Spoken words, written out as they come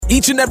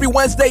Each and every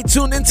Wednesday,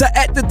 tune into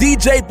At the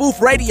DJ Booth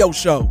Radio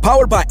Show,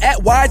 powered by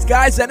At Wise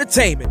Guys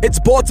Entertainment. It's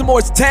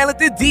Baltimore's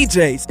talented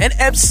DJs and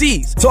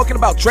MCs talking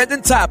about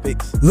trending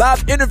topics,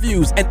 live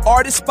interviews, and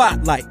artist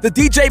spotlight. The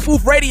DJ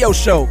Booth Radio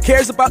Show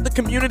cares about the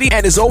community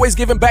and is always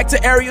giving back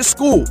to area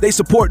schools. They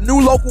support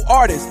new local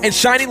artists and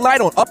shining light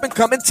on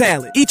up-and-coming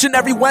talent. Each and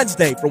every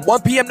Wednesday from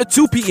 1 p.m. to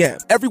 2 p.m.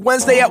 Every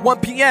Wednesday at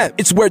 1 p.m.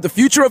 It's where the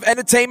future of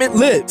entertainment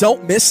lives.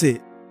 Don't miss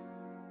it.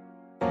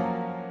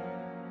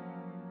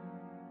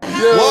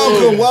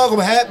 Welcome.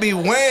 Happy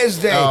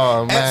Wednesday.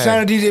 At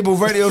China DJ Booth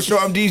Radio Show.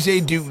 I'm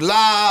DJ Duke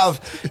Live.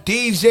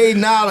 DJ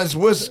Knowledge,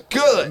 what's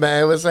good?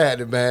 Man, what's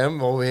happening, man?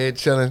 I'm over here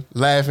chilling,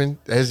 laughing,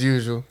 as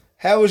usual.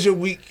 How was your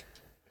week?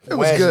 It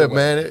was good,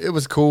 man. It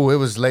was cool. It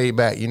was laid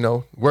back, you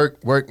know. Work,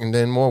 and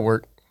then more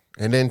work.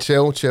 And then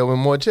chill, and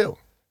more chill.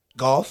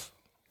 Golf?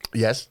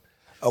 Yes.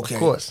 Okay. Of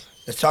course.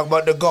 Let's talk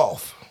about the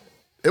golf.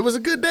 It was a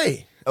good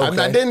day. Okay.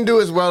 I didn't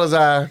do as well as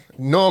I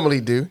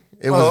normally do.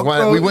 It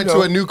was we went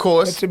to a new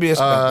course. To be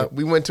expected.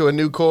 We went to a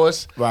new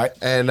course. Right.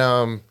 And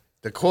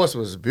the course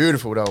was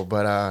beautiful though,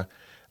 but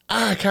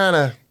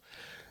I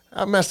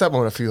messed up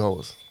on a few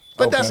holes.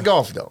 But that's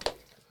golf though.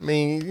 I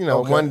mean, you know,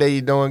 one day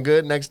you're doing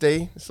good, next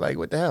day it's like,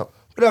 what the hell?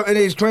 What up,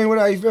 NA's Cream? What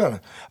are you feeling?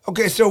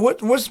 Okay, so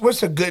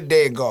what's a good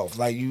day in golf?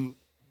 Like you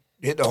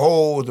hit the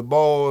holes, the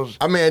balls.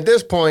 I mean, at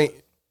this point,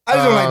 I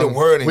just don't like the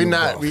wording.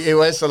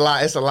 It's a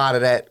lot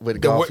of that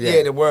with golf.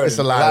 The wording. It's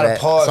a lot of that.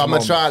 Pause so I'm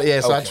gonna try. Yeah,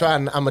 so okay.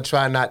 I'm gonna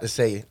try not to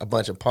say a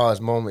bunch of pause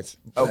moments.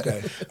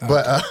 Okay.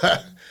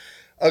 But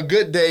a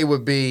good day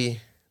would be,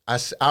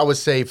 I would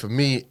say for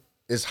me,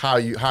 is how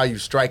you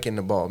striking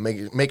the ball,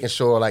 making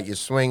sure like your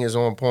swing is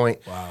on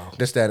point. Wow.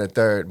 This, that, and the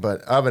third.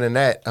 But other than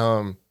that,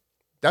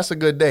 that's a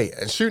good day.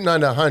 And shooting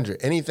under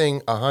 100,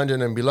 anything 100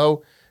 and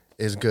below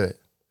is good.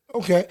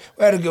 Okay,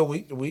 we had a good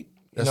week.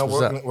 That's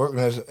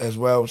working as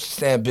well,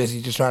 staying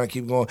busy, just trying to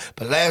keep going.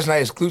 But last night,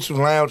 Exclusive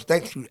Lounge,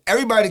 thank you.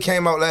 Everybody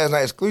came out last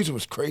night. Exclusive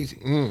was crazy.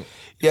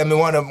 Yeah, I mean,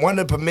 one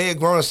of the premier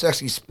grown and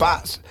sexy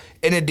spots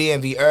in the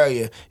DMV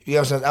area. You know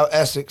what I'm saying? Out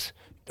Essex.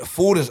 The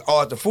food is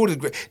art. The food is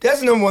great.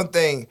 That's the number one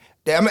thing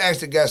that I'm going to ask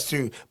the guests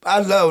too. But I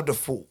love the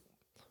food,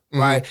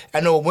 right?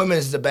 I know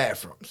women's the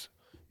bathrooms.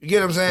 You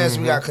get what I'm saying?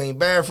 So we got clean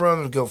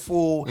bathrooms, good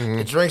food.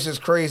 The drinks is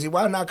crazy.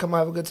 Why not come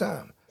have a good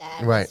time?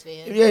 Right.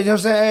 Yeah, you know what I'm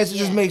saying? It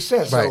just makes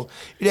sense. Right. So,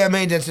 you know what I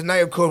mean? Then tonight,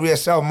 of course, we at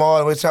South Mall,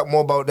 and we'll talk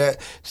more about that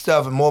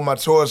stuff and more of my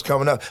tours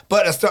coming up.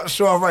 But let's start the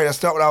show off right. Let's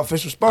start with our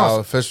official sponsor. Our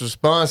official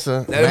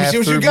sponsor. Let me see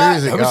what you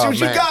got. Let me see what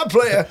you got,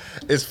 player.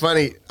 It's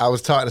funny. I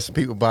was talking to some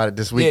people about it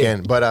this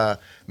weekend. But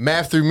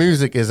Math Through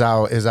Music is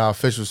our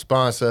official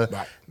sponsor.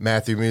 Right.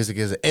 Math Through Music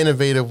is an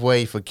innovative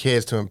way for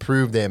kids to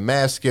improve their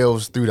math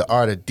skills through the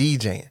art of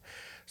DJing.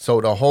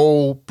 So the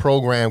whole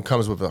program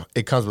comes with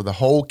a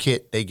whole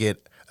kit. They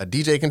get a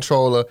DJ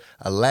controller,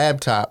 a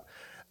laptop,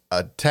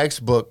 a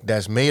textbook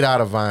that's made out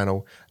of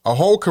vinyl, a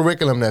whole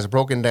curriculum that's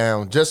broken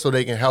down just so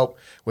they can help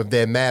with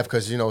their math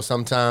because, you know,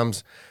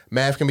 sometimes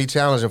math can be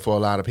challenging for a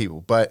lot of people.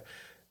 But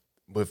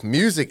with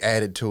music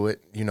added to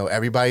it, you know,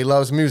 everybody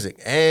loves music.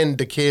 And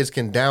the kids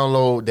can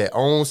download their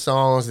own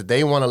songs that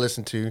they want to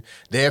listen to,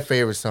 their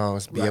favorite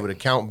songs, be able to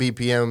count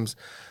BPMs,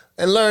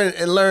 and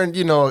learn,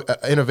 you know, an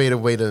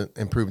innovative way to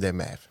improve their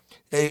math.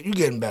 Hey, you're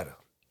getting better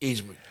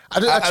each week. I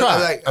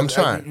try. I'm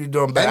trying. You're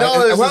doing better. And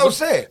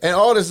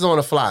all this is on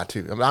the fly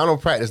too. I mean, I don't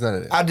practice none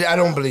of this. I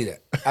don't believe that.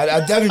 I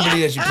definitely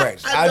believe that you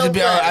practice.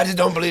 I just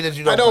don't believe that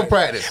you don't. I don't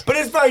practice. But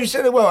it's fine. You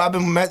said it well. I've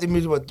been with Matthew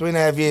Music for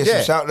 3.5 years.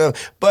 Yeah. So shout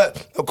out.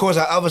 But of course,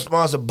 our other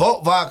sponsor,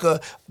 Bulk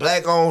Vodka,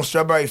 black owned,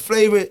 strawberry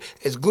flavored.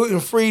 It's gluten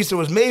free, so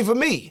it's made for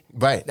me.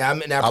 Right. Now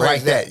I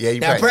like that. Yeah,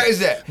 you practice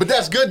that. But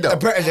that's good though.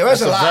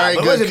 That's a very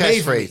good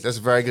catchphrase. That's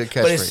a very good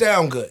catchphrase. But it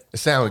sounds good. It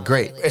sounded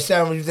great. It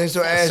sounded. You think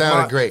so? It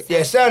sounded great. Yeah,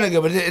 it sounded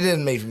good, but it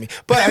didn't make for me.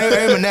 But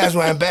I'm a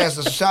national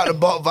ambassador. So shout out to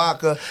Bulk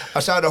Vodka. I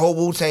shout out to whole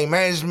Wu-Tang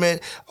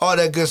management, all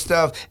that good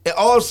stuff. And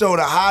also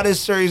the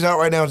hottest series out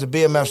right now is the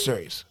BMF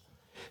series.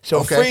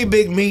 So free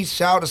big meats.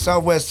 Shout out to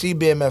Southwest C,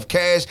 BMF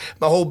Cash,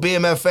 my whole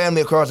BMF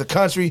family across the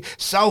country,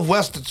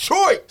 Southwest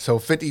Detroit. So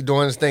 50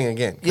 doing his thing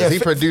again. Because he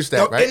produced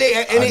that, right? And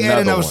they add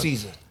another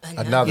season.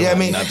 Another one. I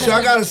mean? So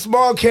I got a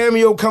small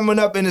cameo coming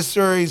up in the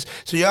series,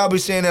 so y'all be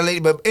saying that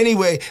later. But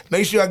anyway,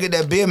 make sure y'all get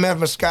that BMF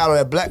Moscato,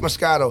 that Black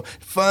Moscato.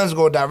 Funds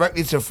go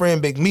directly to Free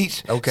and Big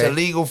Meats. Okay. To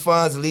legal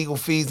funds, legal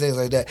fees, things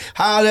like that.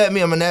 Holler at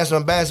me. I'm a national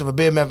ambassador for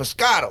BMF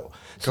Moscato.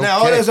 So now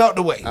all that's out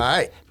the way. All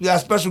right. We got a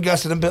special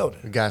guest in the building.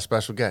 We got a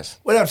special guest.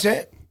 What up,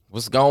 Chad?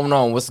 What's going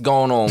on? What's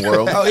going on,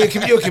 world? Oh,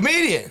 you're a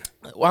comedian.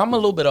 Well, I'm a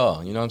little bit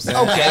all, you know what I'm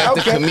saying? Okay,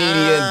 Actor,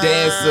 comedian,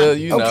 dancer,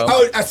 you know.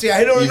 Oh, I see.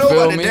 I don't You know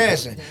feel about the me?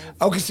 dancing.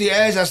 Okay, see,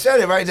 Ash, I said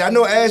it right there. I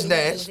know Ash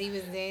dance. He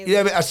was dancing.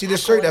 Yeah, I see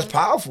this shirt. That's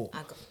powerful.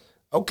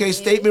 Okay,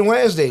 Statement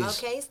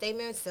Wednesdays. Okay,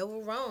 statement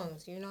civil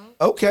wrongs, you know.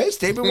 Okay,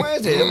 Statement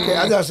Wednesdays. Okay,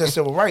 I thought I said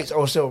civil rights.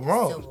 Oh, civil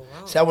wrongs. Civil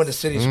wrongs. See, I went to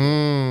city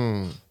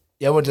school.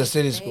 Yeah, I went to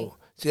city school.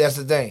 See, that's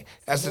the thing.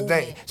 That's the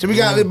thing. So we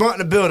got Lamont in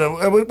the building.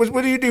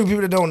 What do you do for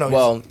people that don't know you?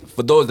 Well,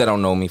 for those that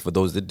don't know me, for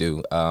those that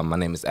do, my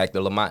name is actor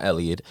Lamont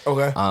Elliot.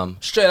 Okay.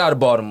 Straight out of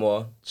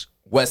Baltimore.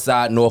 West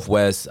Side,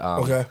 Northwest.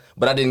 Okay.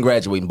 But I didn't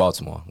graduate in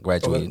Baltimore. I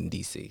graduated in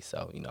D.C.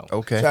 So, you know.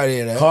 Okay. Sorry to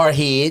hear that. Hard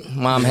hit.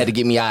 Mom had to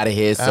get me out of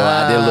here, so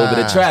I did a little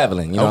bit of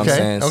traveling. You know what I'm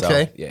saying?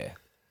 Okay. So, yeah.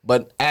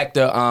 But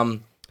actor,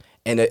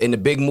 in the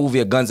big movie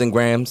of Guns and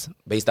Grams,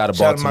 based out of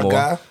Shout out to my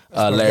Baltimore,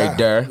 guy. Larry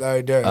Durr.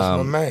 Larry Durr, that's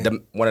my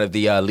man. One of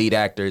the lead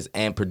actors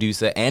and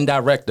producer and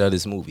director of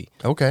this movie.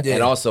 Okay. Yeah.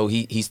 And also,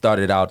 he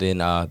started out in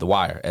The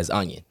Wire as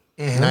Onion.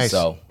 Nice.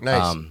 So,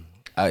 Nice.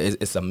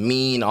 it's a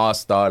mean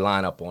all-star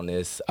lineup on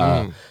this.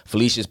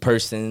 Felicia's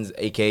Persons,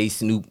 a.k.a.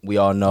 Snoop, we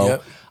all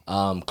know.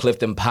 Yep.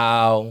 Clifton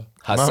Powell, man.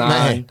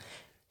 Hassan,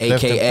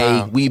 Clifton a.k.a.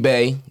 Powell.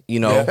 Weebay, you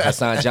know, Yeah.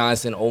 Hassan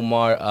Johnson,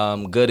 Omar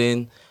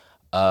Gooden.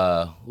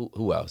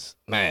 Who else?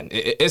 Man,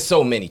 it's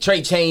so many.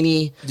 Trey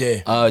Chaney,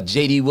 Yeah.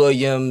 J.D.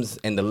 Williams,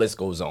 and the list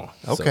goes on.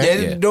 Okay. So, Yeah,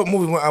 this dope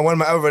movie. One of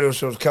my other radio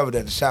shows covered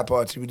at the shop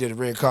party. We did a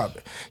red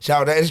carpet.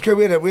 Shout out that. It's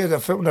crazy. We had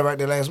a film right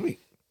there last week.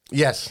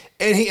 Yes.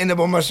 And he ended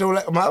up on my show,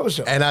 my other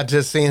show. And I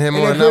just seen him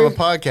Ain't on that another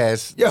crazy?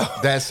 podcast Yo.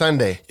 that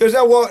Sunday. Yo, as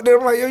I walked there,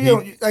 I'm like, yo,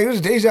 like, it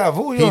was deja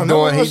vu. You don't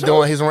know He's what's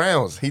doing up. his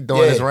rounds. He's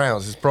doing Yeah. his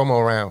rounds, his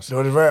promo rounds.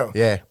 Doing it around.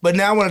 Yeah. But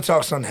now I want to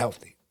talk something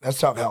healthy. Let's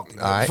talk healthy.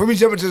 All right. For me,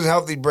 jumping to this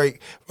healthy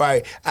break,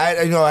 right? I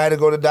had to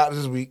go to the doctor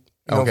this week.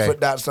 You know, Okay. foot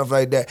doctor, stuff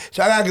like that.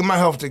 So I gotta get my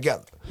health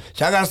together.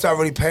 So I gotta start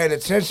really paying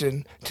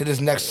attention to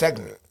this next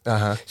segment.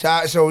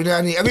 So you know,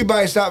 I need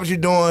everybody stop what you're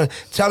doing.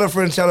 Tell a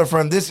friend.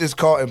 This is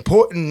called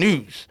important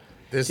news.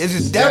 This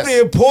is definitely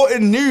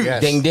important news.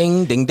 Yes. Ding,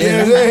 ding, ding, You know ding.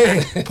 what I'm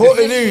saying?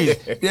 Important news.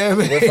 Yeah,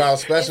 man. With our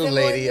special It's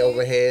lady important.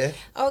 over here.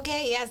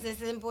 Okay, yes,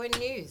 this is important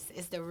news.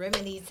 It's the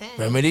Remedy 10.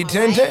 Remedy all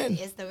 1010.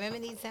 It's the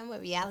Remedy 10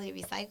 with Reality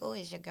Recycle.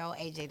 It's your girl,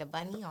 AJ the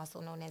Bunny,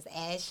 also known as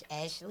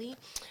Ashley.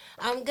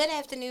 Good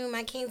afternoon,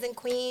 my kings and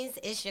queens.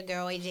 It's your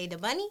girl, AJ the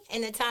Bunny,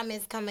 and the time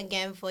has come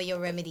again for your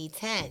Remedy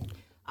 10.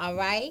 All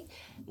right?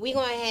 We're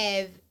going to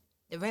have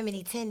the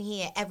Remedy 10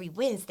 here every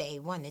Wednesday,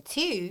 1 to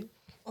 2,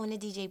 on the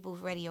DJ Booth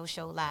Radio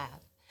Show Live.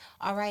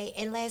 All right,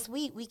 and last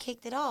week we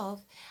kicked it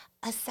off,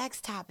 a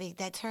sex topic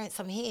that turned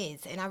some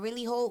heads. And I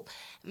really hope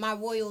my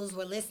royals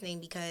were listening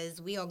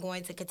because we are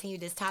going to continue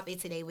this topic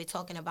today. We're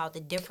talking about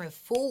the different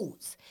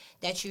foods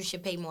that you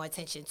should pay more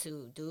attention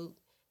to, dude,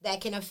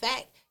 that can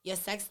affect your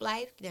sex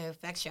life, that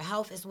affects your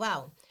health as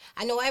well.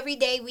 I know every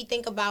day we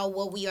think about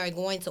what we are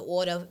going to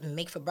order and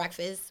make for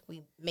breakfast,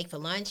 we make for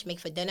lunch, make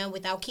for dinner,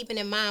 without keeping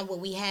in mind what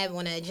we have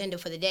on the agenda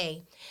for the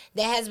day.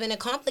 There has been a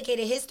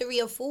complicated history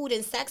of food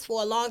and sex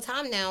for a long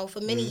time now,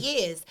 for many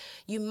years.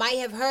 You might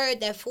have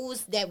heard that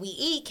foods that we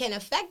eat can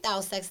affect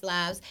our sex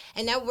lives,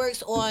 and that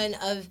works on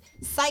a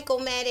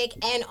psychomatic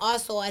and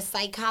also a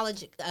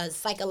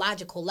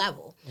psychological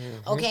level,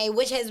 okay,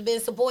 which has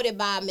been supported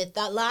by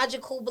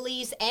mythological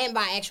beliefs and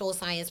by actual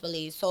science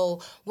beliefs.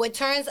 So what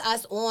turns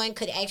us on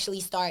could actually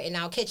start in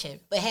our kitchen.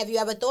 But have you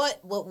ever thought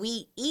what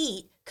we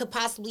eat could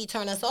possibly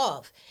turn us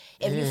off?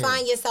 If you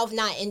find yourself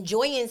not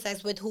enjoying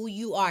sex with who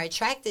you are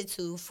attracted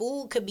to,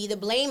 food could be the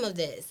blame of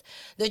this.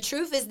 The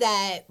truth is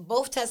that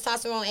both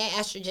testosterone and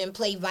estrogen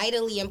play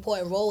vitally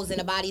important roles in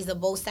the bodies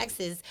of both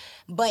sexes,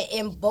 but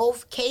in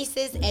both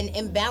cases, an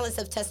imbalance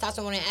of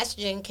testosterone and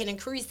estrogen can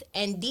increase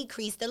and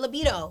decrease the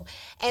libido.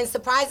 And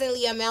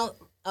surprisingly, amount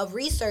of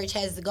research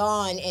has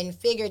gone and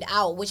figured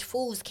out which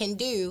foods can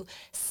do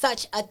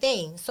such a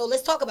thing. So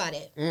let's talk about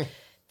it.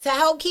 To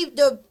help keep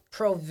the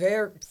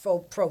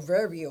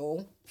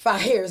proverbial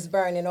fires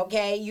burning,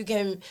 okay?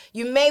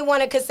 You may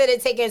want to consider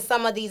taking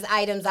some of these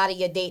items out of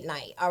your date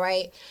night, all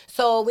right?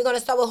 So we're going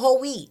to start with whole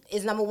wheat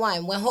is number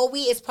one. When whole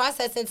wheat is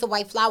processed into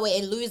white flour,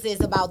 it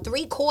loses about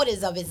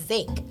 3/4 of its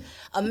zinc,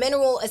 a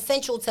mineral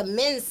essential to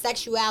men's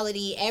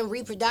sexuality and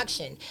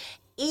reproduction.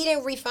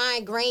 Eating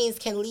refined grains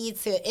can lead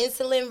to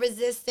insulin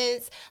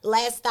resistance,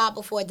 last stop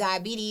before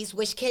diabetes,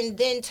 which can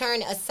then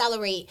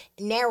accelerate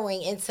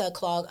narrowing into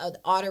clogged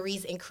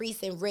arteries,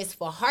 increasing risk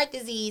for heart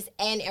disease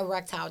and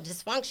erectile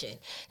dysfunction.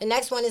 The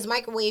next one is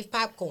microwave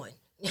popcorn.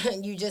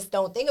 You just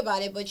don't think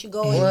about it, but you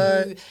go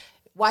and you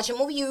watch a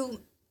movie,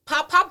 you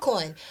pop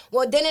popcorn.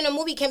 Well, then in a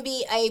movie can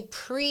be a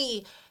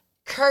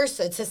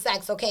precursor to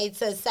sex, okay?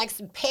 To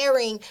sex,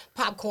 pairing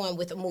popcorn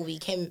with a movie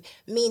can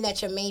mean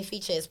that your main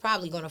feature is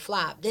probably going to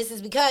flop. This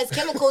is because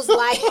chemicals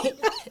like...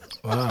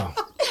 Wow.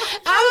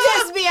 I'm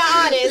just being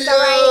honest, all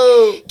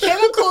right?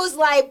 Chemicals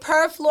like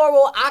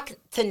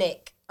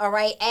perfluorooctanic, all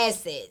right,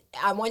 acid.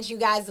 I want you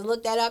guys to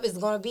look that up. It's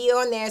going to be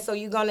on there, so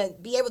you're going to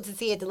be able to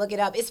see it to look it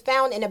up. It's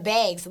found in the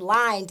bags,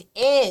 lined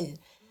in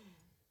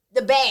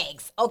the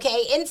bags,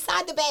 okay,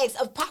 inside the bags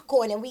of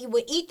popcorn, and we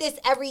would eat this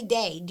every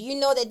day. Do you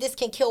know that this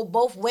can kill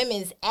both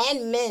women's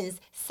and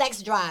men's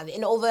sex drive,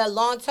 and over a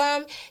long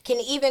term can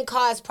even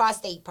cause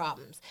prostate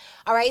problems?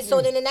 All right, so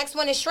then the next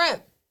one is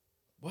shrimp.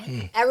 What?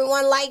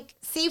 Everyone like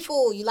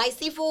seafood. You like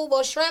seafood?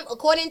 Well, shrimp,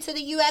 according to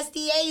the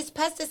USDA's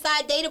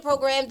pesticide data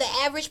program, the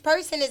average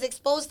person is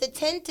exposed to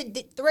 10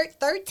 to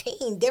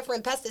 13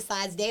 different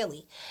pesticides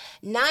daily.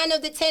 9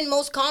 of the 10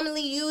 most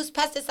commonly used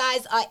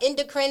pesticides are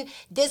endocrine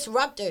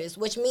disruptors,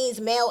 which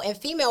means male and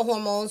female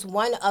hormones.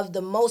 One of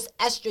the most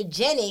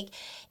estrogenic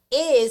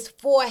is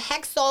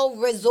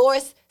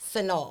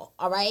 4-hexylresorcinol,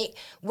 all right,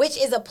 which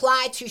is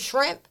applied to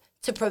shrimp,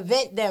 to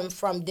prevent them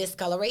from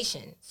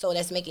discoloration. So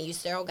that's making you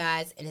sterile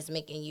guys and it's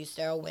making you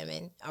sterile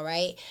women, all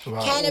right?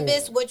 Wow.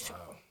 Cannabis, which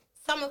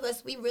some of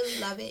us, we really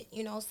love it.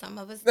 You know, some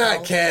of us not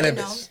don't. cannabis.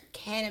 You know,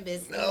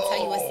 cannabis. Let me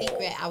tell you a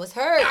secret. I was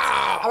hurt.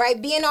 All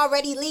right, being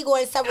already legal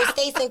in several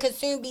states and could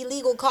soon be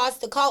legal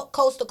coast to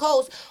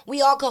coast,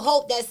 we all could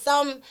hope that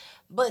some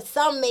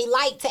may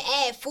like to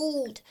add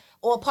food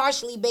or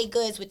partially baked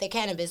goods with the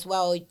cannabis.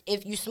 Well,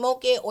 if you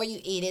smoke it or you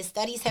eat it,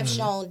 studies have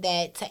shown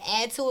that to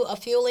add to a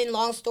fueling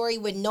long story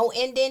with no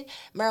ending,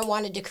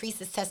 marijuana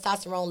decreases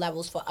testosterone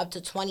levels for up to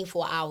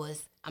 24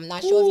 hours. I'm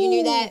not sure if you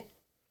knew that,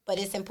 but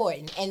it's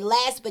important. And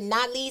last but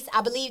not least,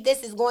 I believe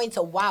this is going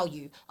to wow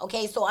you.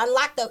 Okay, so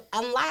unlike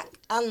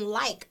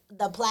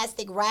the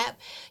plastic wrap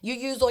you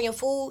use on your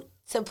food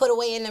to put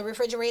away in the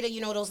refrigerator,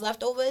 you know, those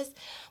leftovers.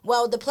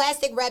 Well, the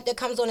plastic wrap that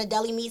comes on the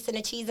deli meats and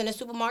the cheese in the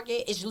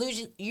supermarket is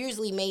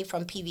usually made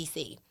from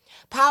PVC.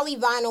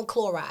 Polyvinyl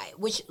chloride,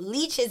 which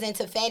leaches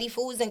into fatty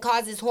foods and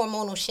causes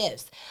hormonal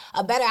shifts.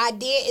 A better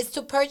idea is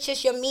to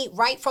purchase your meat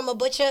right from a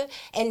butcher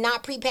and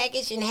not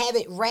prepackaged and have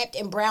it wrapped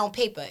in brown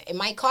paper. It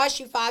might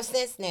cost you 5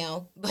 cents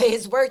now, but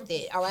it's worth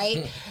it, all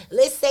right?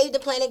 Let's save the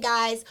planet,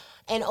 guys.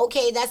 And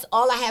okay, that's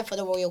all I have for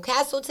the Royal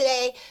Castle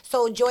today.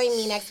 So join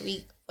me next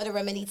week for the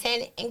Remedy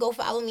 10 and go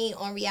follow me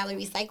on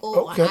Reality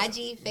Recycle on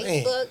IG,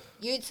 Facebook,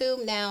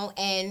 YouTube now,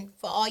 and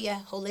for all your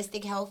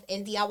holistic health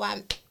and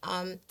DIY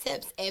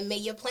tips. And may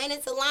your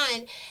planets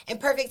align in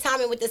perfect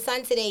timing with the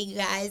sun today, you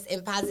guys,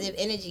 and positive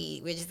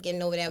energy. We're just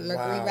getting over that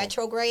Mercury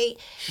retrograde.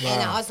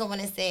 And I also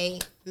want to say,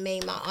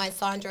 may my Aunt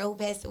Sandra, who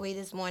passed away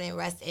this morning,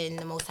 rest in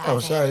the Most High. Oh,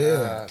 sorry,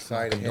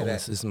 sorry to hear that.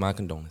 This is my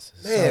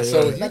condolences. Man,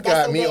 so you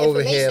got me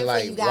over here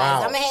like,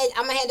 wow. I'm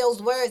gonna have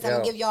those words. I'm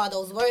gonna give y'all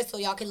those words so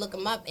y'all can look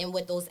them up and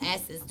what those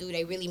acids do.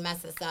 They really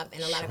mess us up,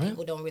 and a lot of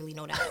people don't really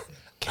know that.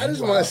 I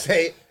just want to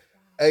say,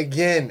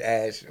 again,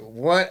 Ash,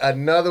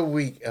 another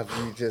week of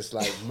you just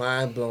like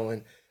mind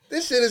blowing.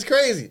 This shit is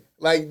crazy.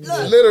 Like,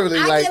 look, literally,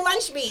 I get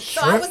lunch meat,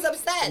 so I was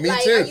upset. Me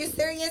like, too. Are you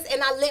serious?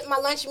 And I let my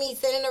lunch meat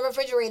sit in the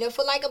refrigerator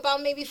for like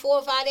about maybe 4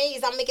 or 5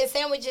 days. I'm making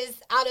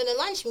sandwiches out of the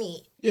lunch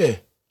meat. Yeah.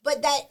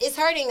 But that is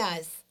hurting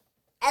us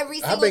every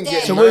single I've been day.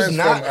 getting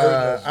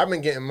I've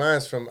been getting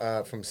mine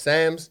from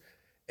Sam's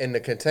in the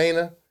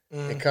container.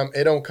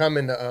 It don't come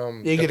in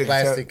the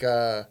plastic.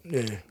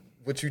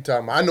 What you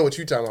talking about? I know what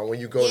you talking about when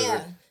you go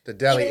to the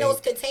deli. Even those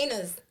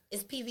containers,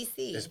 it's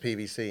PVC. It's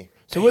PVC.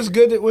 So what's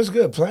good? What's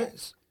good?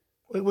 Plants.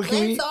 What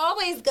can we eat? Plants are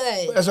always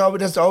good.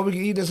 That's all we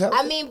can eat. That's healthy.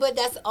 I mean, but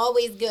that's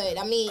always good.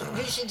 I mean,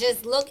 you should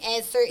just look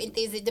at certain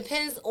things. It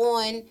depends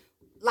on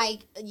like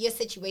your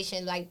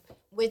situation, like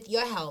with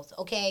your health.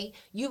 Okay,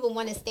 you would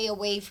want to stay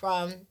away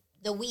from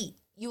the wheat.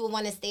 You would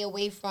want to stay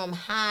away from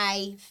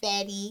high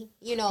fatty,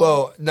 you know.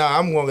 Well, no,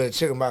 I'm going to get a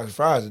chicken box of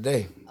fries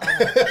today.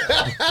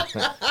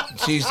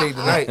 Cheesesteak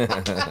tonight.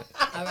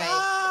 All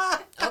right.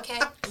 Okay.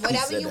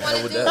 Whatever you want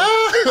to do.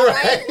 All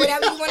right.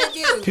 Whatever you want to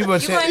do. People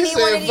you're going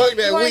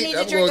to need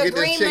to drink a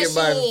green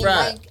machine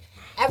like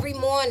every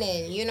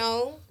morning, you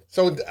know.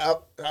 So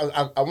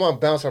I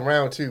want to bounce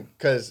around too,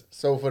 because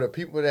for the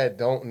people that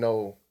don't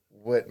know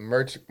what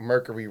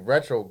Mercury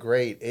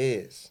retrograde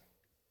is,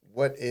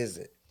 what is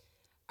it?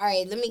 All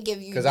right, let me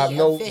give you because I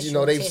know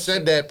they've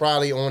said that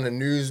probably on the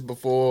news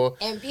before,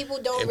 and people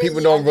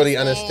don't really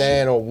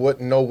understand or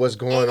know what's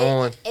going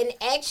on. And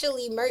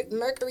actually,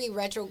 Mercury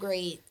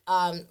retrograde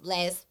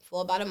lasts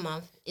for about a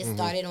month. It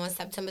started on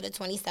September the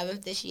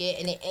 27th this year,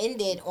 and it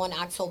ended on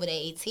October the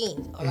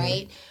 18th. All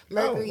right,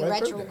 Mercury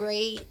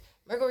retrograde.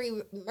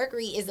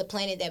 Mercury is a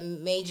planet that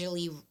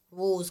majorly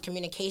rules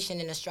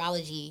communication and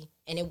astrology,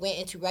 and it went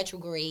into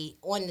retrograde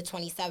on the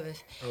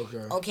 27th.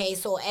 Okay,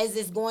 so as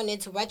it's going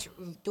into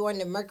during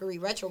the Mercury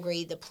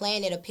retrograde, the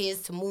planet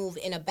appears to move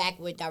in a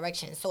backward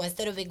direction. So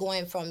instead of it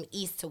going from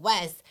east to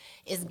west,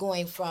 it's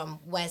going from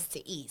west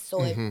to east.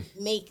 So it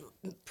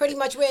pretty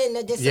much we're in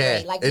a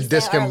disarray. It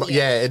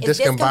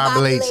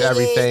discombobulates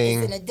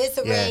everything. It's in a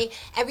disarray.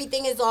 Yeah.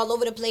 Everything is all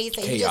over the place,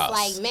 and you're just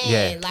like,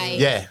 man,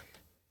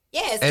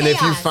 it's and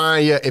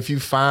chaos. if you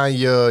find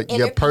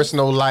your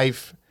personal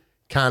life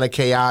kind of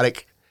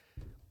chaotic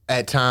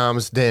at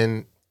times,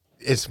 then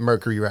it's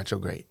Mercury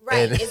retrograde.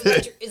 Right.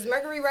 It's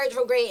Mercury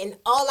retrograde, and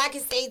all I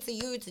can say to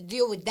you to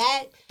deal with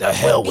that. The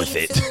hell with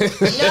it.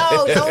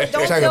 No, don't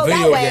feel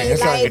that way. It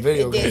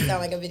did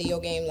sound like a video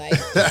game, but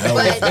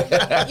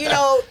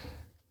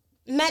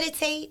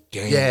meditate.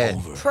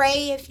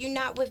 Pray if you're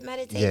not with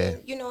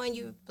meditating, and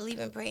you believe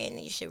in praying,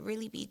 you should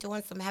really be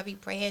doing some heavy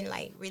praying,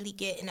 like really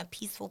get in a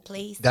peaceful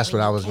place. That's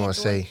what I was going to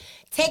say.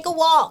 Take a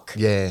walk.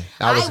 Yeah.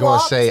 I was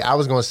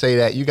going to say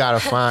that you got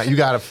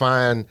to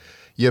find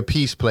your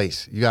peace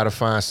place. You got to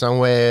find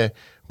somewhere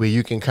where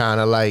you can kind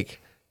of like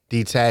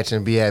detach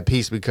and be at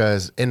peace,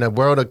 because in the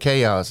world of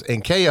chaos,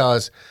 and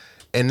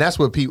that's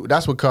what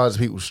causes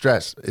people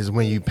stress, is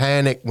when you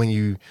panic, when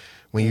you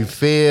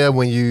fear,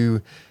 when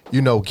you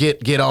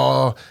get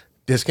all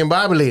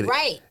discombobulated.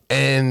 Right.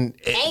 And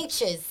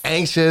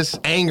anxious,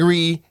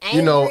 angry,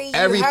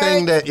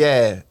 everything hurt.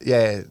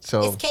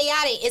 So it's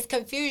chaotic, it's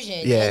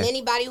confusion. Yeah. And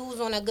anybody who's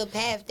on a good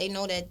path, they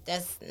know that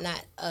that's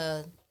not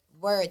a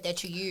word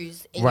that you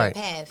use in Right.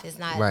 your path. It's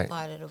not Right.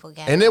 part of the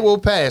vocabulary. And it will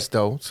pass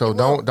though, so It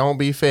will. don't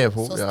be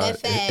fearful. So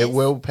steadfast. It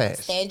will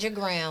pass. Stand your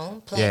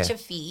ground. Plant Yeah. your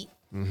feet.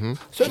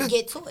 So And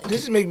get to it.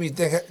 This make me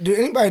think. Do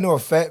anybody know a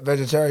fat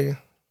vegetarian?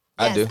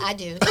 I do. Yes, I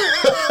do.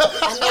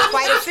 I know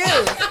quite a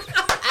few.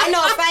 I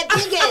know a fat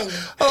vegan.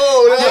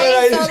 Oh,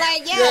 Right? So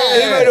like,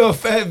 yeah. Anybody know a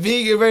fat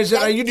vegan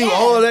vegetarian? Like, you do Yeah.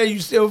 all that, you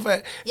still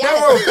fat. Yes.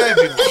 Nothing wrong with fat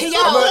people. Yo,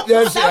 I'm not-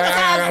 that's it.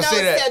 I sometimes say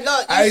no, that. said,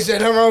 look, I ain't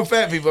said nothing wrong with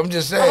fat people. I'm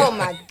just saying. Oh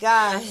my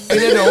gosh. And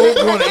then the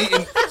whole point of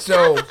eating.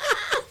 So,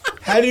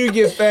 how do you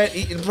get fat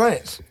eating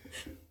plants?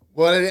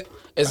 Well,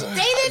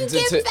 didn't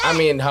get I fat.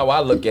 mean, how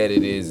I look at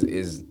it is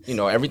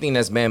everything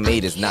that's man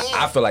made is not.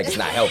 I feel like it's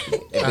not healthy.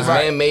 If it's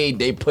Right. man made,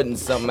 they putting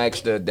something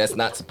extra that's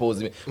not supposed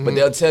to be. But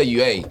they'll tell you,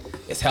 hey,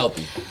 it's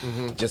healthy.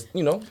 Just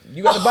you got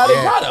to buy the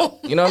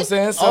product. You know what I'm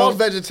saying? So all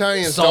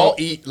vegetarians Salt.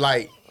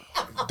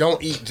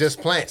 don't eat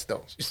just plants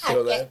though.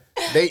 Still that.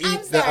 They I'm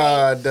eat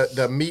sorry.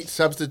 the meat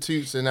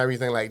substitutes and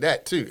everything like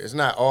that too. It's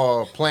not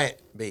all plant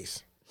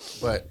based,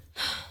 but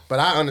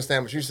I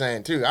understand what you're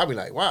saying too. I'll be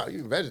like, wow,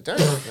 you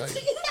vegetarian? Like,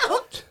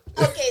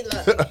 Okay,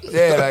 look.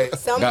 Yeah, like,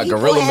 Some Got people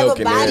gorilla have milk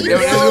a in there. body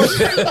build.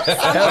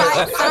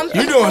 Some you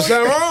people, doing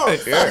something wrong.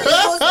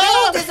 people's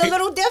build is a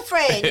little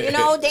different. You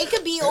know, they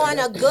could be on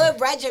a good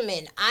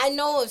regimen. I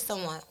know of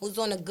someone who's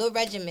on a good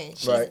regimen.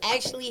 She's Right.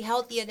 actually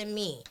healthier than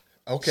me.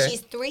 okay.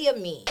 She's 3 of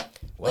me.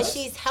 But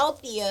she's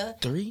healthier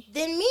 3?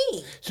 than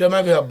me. So it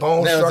might be her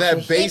bone Now, is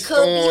that structure. It based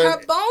could be on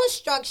her bone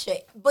structure,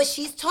 but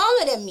she's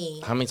taller than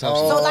me. How many times?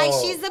 So, like,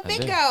 Oh, she's a big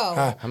did.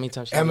 girl. How many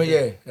times? I mean,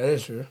 yeah, that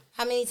is true.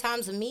 How many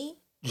times of me?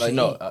 Like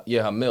no,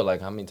 yeah, her meal. Like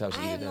how many times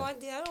she I eat have no that?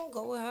 idea. I don't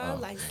go with her.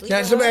 Like, sleep Now,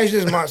 with so let me her. ask you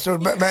this, Mark. So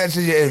back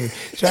to your interview.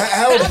 So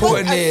how I would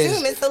important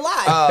assume is it's a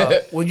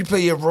lot. when you play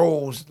your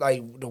roles,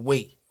 like the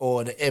weight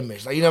or the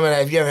image? Like, you know what I mean?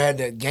 Have you ever had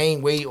to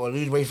gain weight or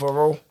lose weight for a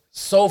role?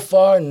 So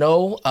far,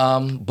 no.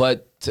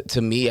 But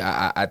to me,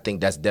 I think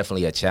that's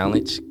definitely a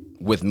challenge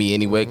with me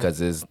anyway,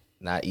 because it's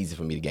not easy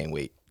for me to gain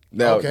weight.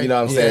 Now, Okay. you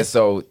know what I'm Yeah. saying?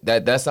 So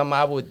that's something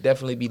I would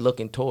definitely be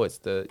looking towards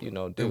to,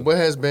 do.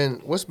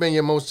 what's been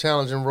your most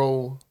challenging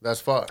role thus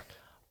far?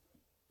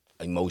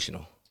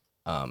 Emotional.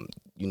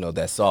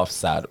 That soft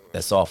side,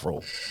 that soft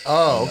role.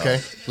 Oh, okay.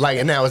 Like,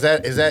 and now is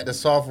that the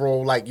soft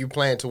role like you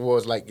playing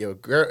towards like your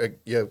girl,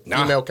 your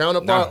female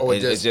counterpart, or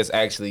it's just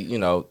actually,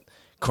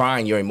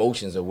 crying your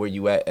emotions or where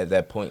you at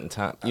that point in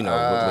time, with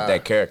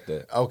that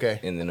character. Okay.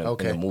 In the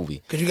Okay.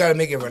 movie. Because you got to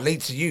make it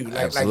relate to you.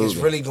 Like it's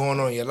Absolutely. really going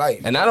on in your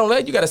life. And not only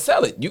that, you got to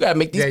sell it. You got to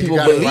make these Yeah, you people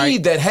gotta believe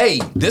write- that, hey,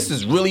 this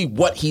is really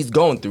what he's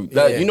going through.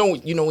 Like, Yeah.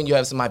 you know when you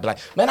have somebody be like,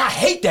 man, I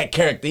hate that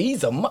character.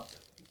 He's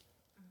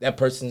that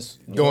person's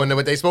doing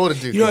what they supposed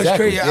to do. You know,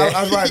 Exactly. it's crazy.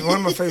 I was watching one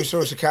of my favorite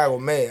shows, Chicago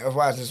Med. I was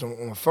watching this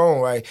on my phone,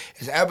 right?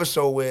 It's an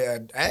episode where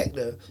an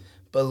actor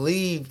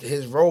believed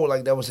his role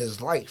like that was his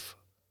life.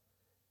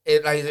 He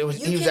was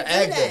You an can do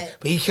actor, that.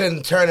 but he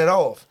couldn't turn it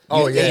off.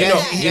 Oh,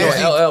 yeah. You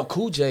know, LL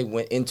Cool J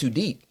went in too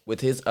deep with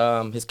his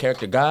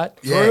character God.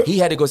 Yeah. He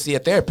had to go see a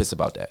therapist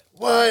about that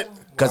What?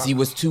 because he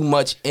was too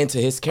much into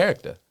his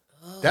character.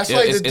 That's Yeah,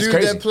 like the it's dude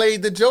crazy. that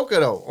played the Joker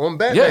though on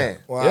Batman.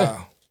 Wow.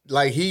 Yeah.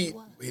 Like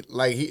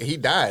he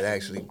died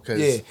actually because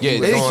Yeah. Yeah, he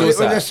was They on, should-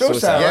 that's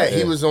suicide, yeah, right?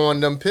 he was on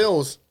them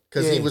pills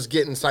because he Yeah. was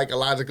getting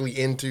psychologically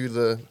into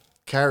the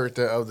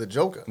character of the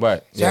Joker.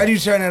 Right. So how do you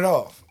turn it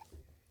off?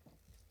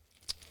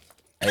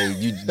 Hey,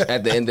 you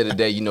at the end of the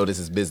day, this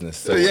is business.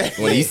 So Yeah.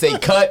 when he say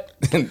cut,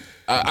 and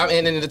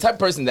the type of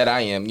person that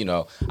I am,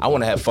 I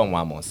want to have fun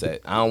while I'm on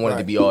set. I don't want it to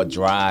Right. be all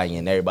dry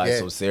and everybody Yeah.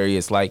 so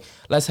serious. Like,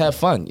 let's have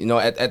fun.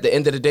 At the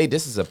end of the day,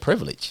 this is a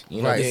privilege.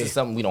 Right. This Yeah. is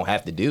something we don't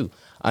have to do.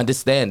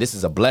 Understand, this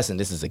is a blessing.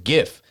 This is a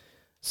gift.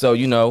 So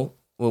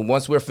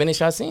once we're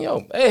finished, I seen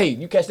hey,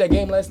 you catch that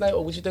game last night?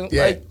 Or what you think?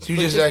 Yeah. Like,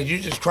 You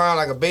just crying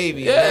like a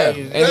baby. Yeah. And now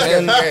you,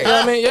 And- you know what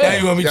I mean? Yeah. Now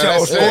you gonna be Yeah, telling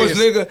that's sports,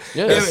 serious. nigga.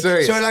 Yeah. That's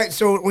serious.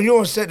 So when you're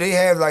on set, they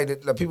have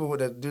like the people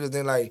that do the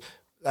thing like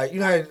you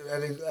know how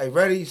they, like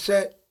ready,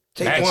 set,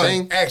 take Action.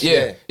 one,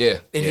 action. Yeah.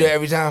 They do that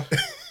every time.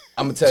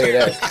 I'm gonna tell you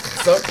that.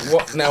 So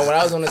now, when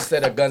I was on the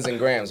set of Guns and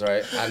Grams,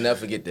 right, I'll never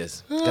forget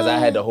this because I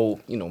had the whole,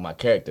 my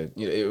character.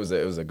 It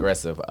was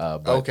aggressive.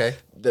 But Okay.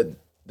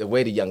 The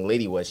way the young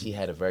lady was, she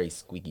had a very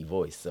squeaky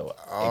voice, so it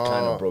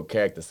kind of broke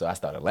character. So I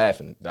started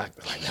laughing. I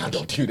was like, "Nah,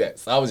 don't do that."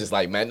 So I was just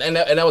like, "Man," and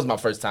that was my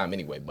first time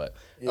anyway. But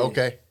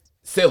Okay.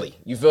 silly,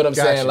 you feel what I'm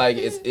Gotcha. saying? Like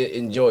it's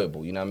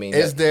enjoyable. You know what I mean?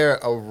 Is there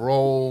a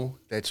role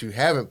that you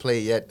haven't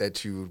played yet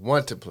that you would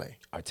want to play?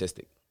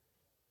 Artistic.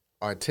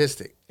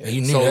 Artistic. Yeah,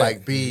 you need so that.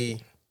 like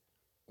be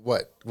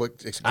what?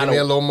 Give I me a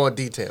don't- little more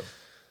detail.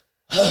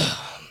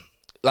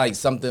 Like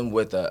something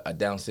with a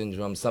Down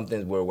syndrome,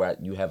 something where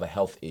you have a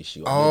health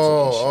issue. A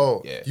mental issue.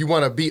 Oh, Yeah. you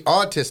want to be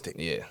autistic?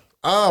 Yeah.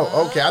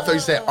 Oh, okay. I thought you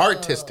said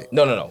artistic.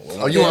 No.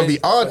 Oh, you want to be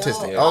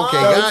autistic? Yeah. Okay,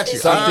 got you.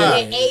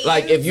 Something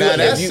like if you Now,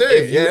 that's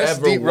serious. if you Yeah, that's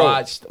ever deep role.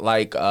 watched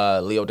like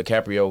Leo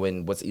DiCaprio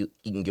in What's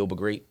Eating Gilbert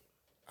Grape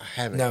I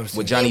haven't. Never with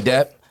seen Johnny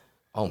Depp.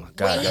 Oh my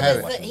God! When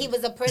haven't. he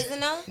was a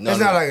prisoner. No, It's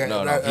not like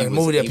a he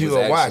movie that he people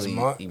was watch, actually-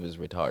 Mark. He was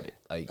retarded.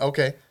 Like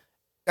Okay.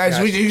 Guys,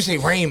 you say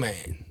Rain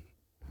Man.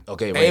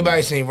 okay, wait a Everybody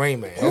minute. seen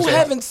Rain Man. Who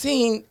haven't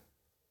seen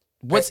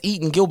what's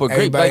eating Gilbert Grape?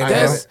 Everybody Like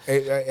that's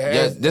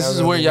knows. this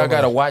is where y'all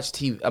gotta watch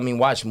TV. I mean,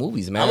 watch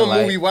movies, man. I'm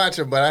a movie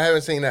watcher, but I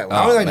haven't seen that one.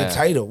 I don't like man. the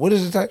title. What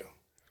is the title?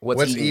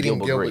 What's eating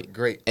Gilbert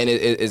Grape? And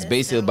it's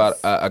basically about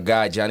a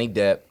guy, Johnny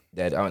Depp.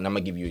 That and I'm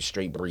gonna give you a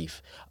straight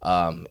brief.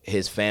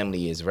 His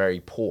family is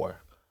very poor.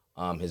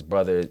 His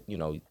brother, you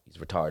know, he's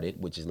retarded,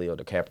 which is Leo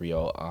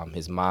DiCaprio.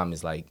 His mom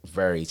is like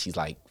she's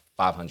like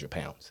 500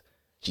 pounds.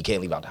 She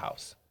can't leave out the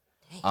house.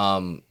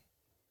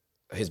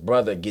 His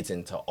brother gets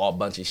into all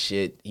bunch of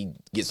shit. He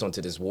gets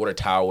onto this water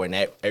tower, and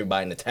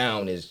everybody in the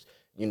town is,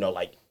 you know,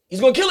 like, he's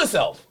gonna kill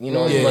himself. You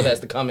know, his brother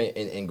has to come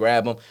in and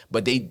grab him.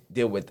 But they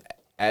deal with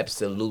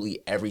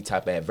absolutely every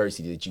type of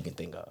adversity that you can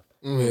think of.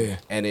 Yeah.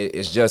 And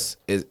it's just,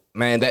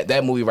 man,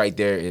 that movie right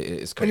there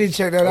is crazy. I need to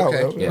check that out.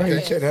 Okay. Bro. I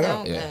need to check that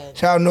out. Yeah.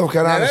 Shout out North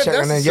Carolina. That's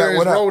checking a in. serious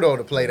What up? role though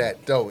to play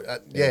that though.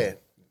 Yeah,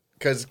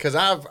 because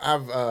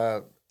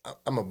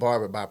I'm a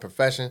barber by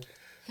profession,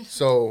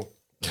 so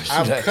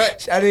I've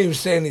cut I didn't even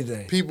say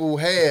anything. people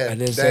hair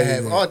that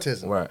have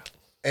autism, Right.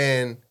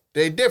 and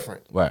they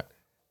different, Right.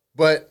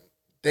 but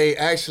they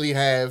actually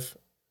have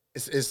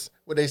it's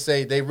what they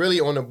say. They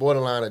really on the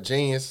borderline of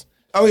genius.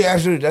 Oh yeah,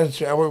 absolutely. That's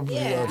true. I work with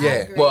Yeah. people. Yeah. I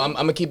agree. Well, I'm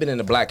gonna keep it in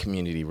the black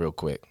community real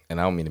quick,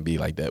 and I don't mean to be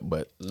like that,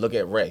 but look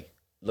at Ray.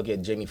 Look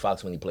at Jamie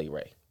Foxx when he played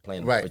Ray,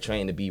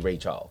 portraying to be Ray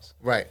Charles.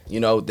 Right. You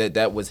know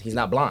that was he's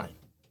not blind,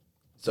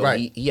 so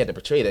Right. he had to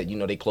portray that. You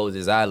know, they closed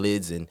his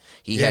eyelids, and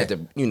he had to,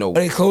 you know. But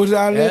they closed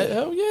out Yeah, it.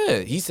 hell yeah.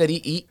 He said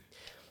he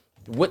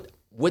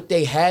what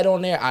they had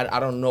on there, I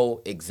don't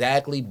know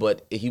exactly,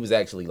 but he was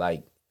actually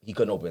like, he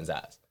couldn't open his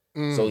eyes.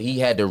 So he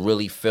had to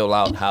really fill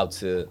out how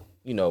to,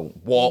 you know,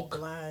 walk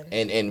blind.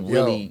 and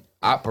really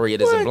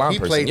operate as a blind He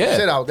person. played the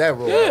shit out that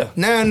role. Yeah.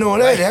 Now knowing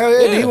that, hell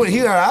yeah, he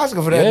got an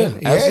Oscar for that. Yeah, didn't he?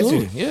 He had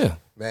absolutely. to. Yeah.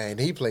 Man,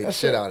 he played the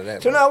shit out of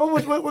that. So role.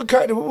 now, what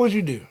character? What would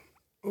you do?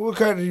 What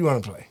character do you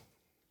want to play?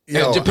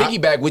 Yo, And to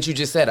piggyback what you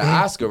just said, an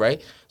Oscar,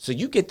 right? So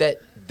you get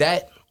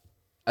that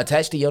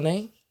attached to your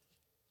name.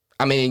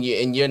 I mean,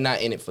 and you're not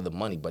in it for the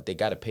money, but they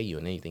got to pay you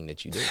in anything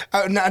that you do.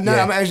 Now I'm gonna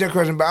ask you that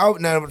question. But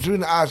now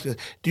between the Oscars,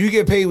 do you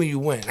get paid when you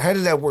win? How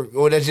does that work?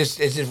 Or it's just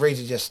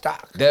raises your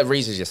stock? That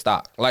raises your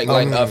stock. Like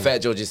Fat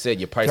Joe just said,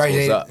 your price Right,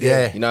 goes up.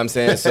 yeah. You know what I'm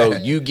saying? So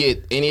you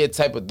get any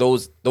type of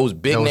those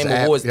big name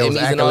awards, those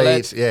Emmys and all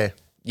that, accolades, yeah.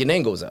 your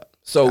name goes up.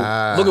 So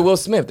look at Will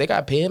Smith. They got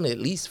to pay him at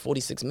least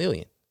 $46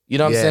 million. You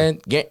know what I'm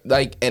saying?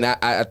 Like, and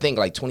I think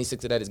like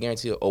 26 of that is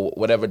guaranteed or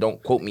whatever.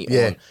 Don't quote me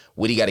on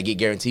what he got to get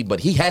guaranteed, but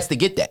he has to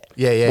get that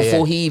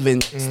before he even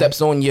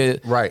steps on your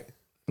Right.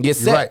 Your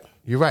set.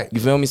 You're right.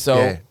 You feel me? So,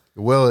 Yeah.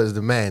 Will is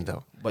the man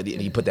though. but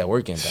he put that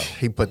work in though.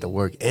 He put the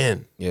work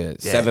in. Yeah,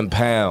 7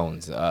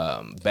 pounds,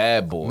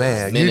 Bad Boys,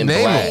 Man, Men you in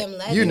name Black. him.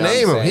 Legend. You know what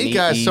name I'm him. saying? He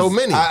got so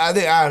He's- many. I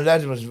think Iron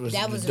Legend was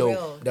That was dope.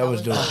 real. That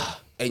was dope.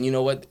 And you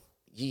know what?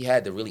 He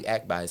had to really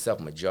act by himself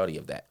majority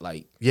of that.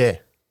 Like, Yeah.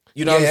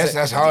 you know what I'm that's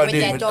saying? hard to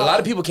With do. that A lot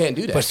of people can't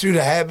do that. Pursuit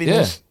of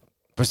Happiness.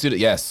 Pursuit of,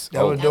 yes.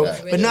 That was dope. was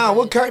really But now, good.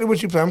 what character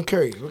would you play? I'm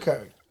curious. What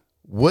character?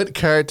 What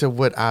character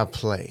would I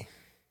play?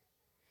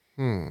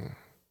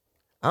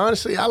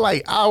 Honestly,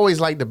 I always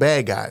like the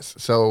bad guys.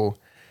 So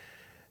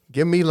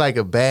give me like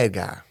a bad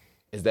guy.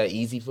 Is that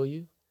easy for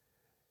you?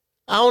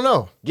 I don't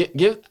know.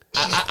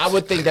 I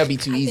would think that'd be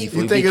too easy for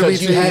you. You think it'd be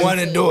because too have- easy? Want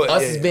to do it?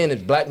 Us yeah. as being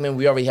as black men,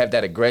 we already have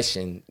that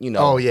aggression, you know.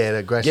 Oh yeah, the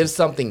aggression. Give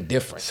something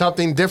different.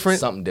 Something different.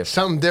 Something different.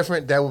 Something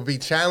different that would be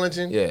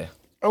challenging. Yeah.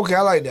 Okay,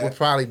 I like Would that.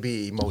 probably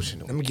be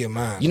emotional. Let me get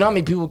mine. You know how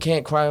many people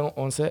can't cry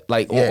on set?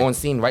 Like, Yeah. on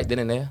scene right then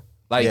and there?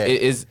 Like, Yeah.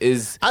 it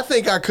is... I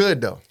think I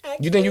could though.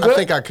 You think you could? I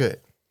think I could.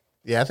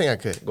 Yeah, I think I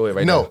could. Go ahead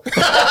right no.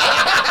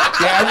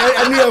 Yeah,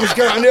 I knew I was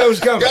coming. I knew I was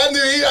coming. I knew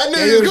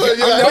Yeah, you was going.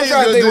 Yeah, I'm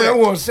trying to think what I'm to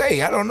going to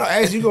say. I don't know.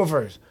 Ask you go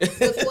first.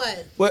 With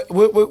what?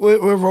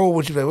 What role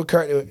would you play? What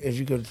character if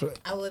you could play?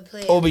 I would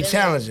play. Oh, a be villain.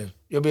 challenging.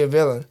 You'll be a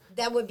villain.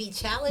 That would be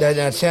challenging. That's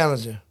not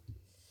challenging.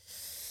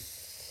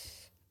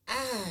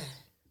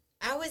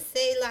 I would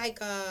say like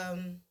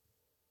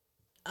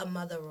a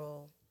mother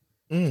role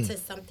to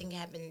something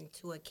happening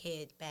to a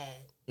kid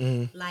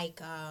bad, like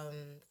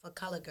for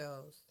Color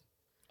Girls.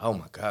 Oh,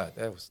 my God.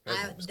 That was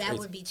That crazy.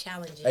 would be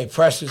challenging. Hey,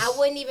 Precious. I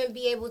wouldn't even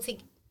be able to.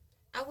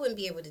 I wouldn't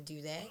be able to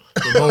do that.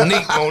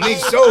 Monique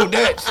sold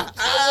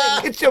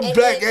that. Get your And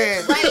black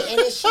then- ass. Right, and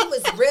if she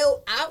was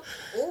real, I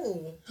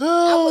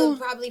would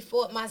probably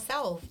fought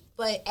myself.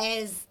 But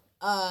as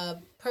a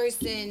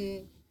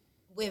person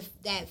with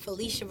that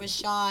Felicia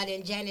Rashad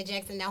and Janet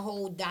Jackson, that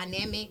whole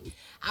dynamic,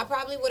 I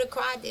probably would have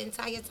cried the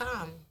entire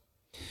time.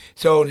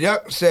 So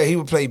Yuck said he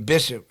would play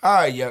Bishop. All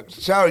right, Yuck.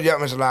 Shout out to Yuck,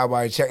 Mr.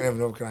 Livewire, checking in from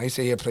North Carolina. He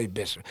said he'll play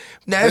Bishop.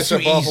 Now that's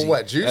Bishop too off easy. of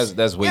what? Juice?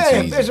 That's way Yeah,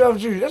 too easy. Bishop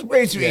Juice. That's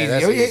way too Yeah, easy.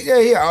 that's Yo,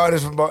 easy. yeah,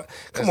 artist from Boston.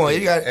 Come on,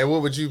 you got And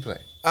what would you play?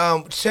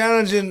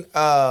 challenging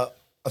a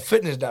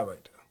fitness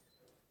director.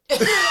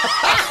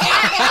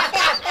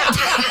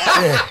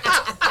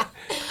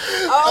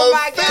 Oh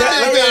my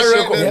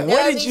God!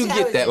 Where did you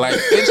get that? Like,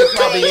 it just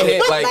probably in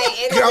head, like... I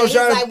was It's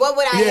trying to- like, what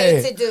would I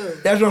hate to do?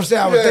 That's what I'm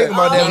saying. I was thinking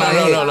about that in my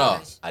head. No.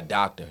 A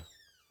doctor.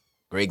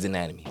 Grey's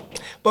Anatomy.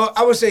 But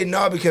I would say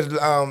no because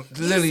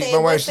literally say my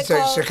wife what's should it say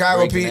called?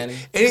 Chicago Grey's PD. Anatomy?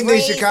 Anything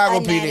Grey's Chicago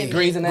Anatomy. PD.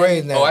 Grey's Anatomy?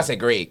 Grey's Anatomy. Oh, I said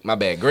Greg. My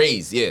bad.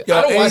 Grey's, yeah. Yo,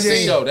 I don't watch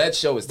anything- the show. That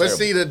show is But terrible.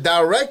 see, the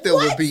director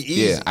would be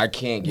easy. yeah, I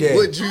can't get Yeah. it.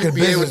 Would you Good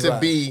be able business to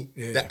vibe. be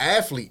Yeah. the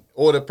athlete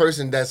or the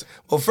person that's?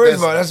 Well, first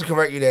of all, that's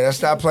correct you there. Let's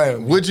stop playing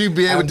with me. Would you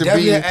be able I'm to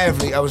definitely be an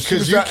athlete? I was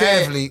because you superstar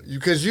can't? athlete.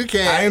 Because you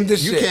can't. I am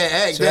this you shit. can't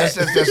act So that.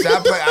 that's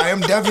stop playing. I am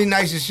definitely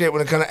nice as shit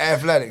when it comes to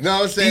athletics.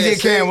 No, I'm saying. DJ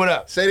Cam, what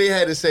up? Say they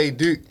had to say,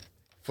 Duke,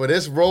 for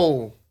this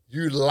role,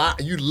 you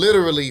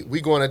literally,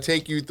 we going to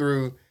take you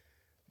through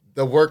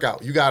the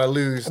workout. You got to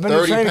lose I've been to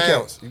 30 training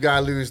pounds. camp. You got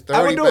to lose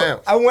I would 30 do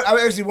pounds. it.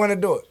 I actually want to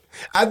do it.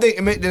 I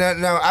think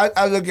now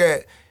I look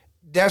at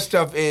that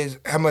stuff is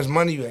how much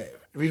money you have.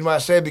 The reason why I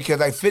say it because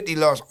like 50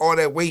 lost all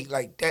that weight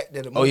like that.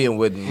 The movie. Oh, yeah,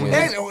 wouldn't.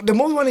 And the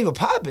movie wasn't even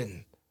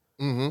popping.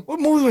 Mm-hmm. What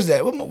movie was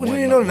that? What you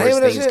didn't know the name Worst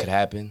of that things shit? could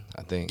happen,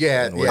 I think.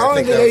 Yeah, And yeah, I worst don't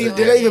think think things that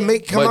could did they even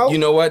make come But out. you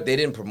know what? They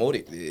didn't promote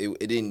it.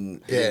 It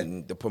didn't. Yeah. It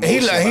didn't the promotion. he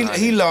behind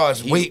it.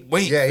 lost weight.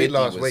 Yeah, he 50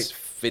 lost was-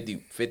 weight.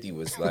 50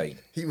 was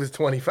like. He was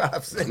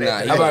 25. Nah,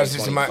 he How about was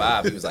this, somebody-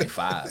 25. He was like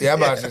 5. Yeah, I'm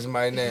about to say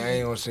somebody's name. I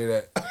ain't gonna say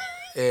that.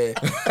 Yeah,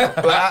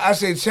 but I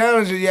say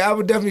challenger. Yeah, I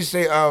would definitely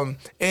say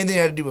anything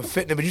that had to do with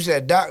fitness. But you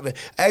said doctor.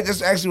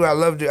 That's actually what I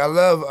love. I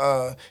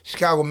love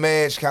Chicago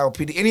Med, Chicago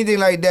PD, anything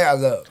like that. I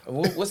love.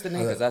 What's the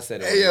name? Because I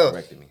said it. Hey, yo. You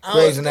corrected me.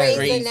 Grey's Anatomy.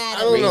 Grey's I Anatomy.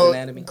 don't Grey's know.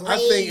 Anatomy. I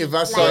think if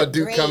I saw a Like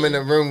dude come in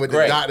the Grey. room with the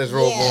Grey. doctor's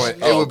robe Yeah, on, it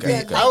like would be.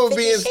 like I would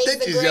be in 50 Shades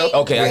of stitches, Grey. yo.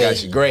 Okay, I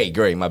got you.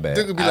 Grey. My bad.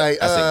 Dude could be like,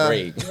 I said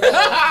Grey.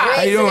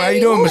 How you doing? How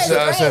you doing,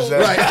 Mr. Sensei?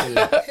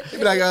 Right. He'd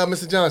be like,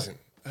 Mr. Johnson,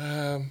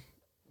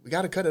 we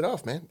got to cut it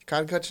off, man. You got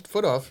to cut your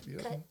foot off.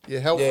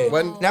 Your health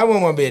wasn't. Now I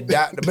wouldn't want to be a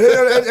doctor, but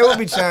it would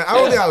be challenging. I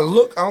don't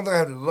think I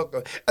have to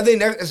look. I think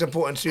that's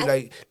important too.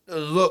 Like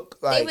look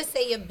They like. would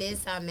say your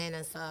bedside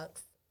manner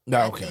sucks. No,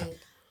 I okay. think.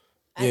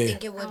 Yeah. I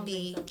think it would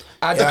be. You know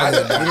I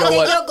think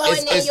what? you'll go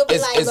in there, you'll be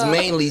like, It's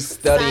mainly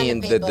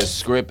studying sign the paper.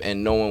 script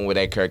and knowing where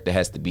that character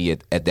has to be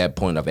at that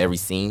point of every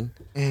scene.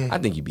 I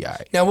think you'd be all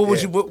right. Now, what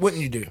would you? What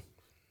wouldn't you do?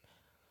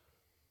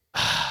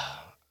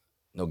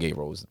 No gay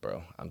roles,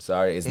 bro. I'm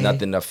sorry. It's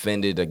nothing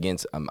offended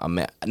against. No,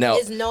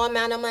 It's no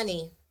amount of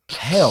money.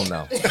 hell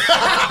no.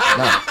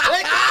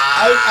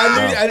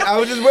 I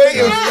was just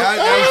waiting. She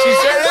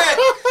said that.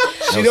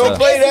 She No, don't sir.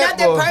 play It's that.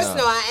 nothing boy.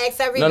 personal. I ask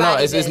everybody. No,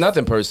 it's this.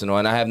 nothing personal,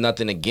 and I have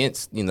nothing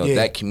against Yeah.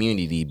 that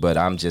community, but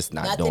I'm just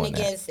not Nothing doing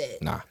against that.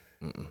 it. Nah,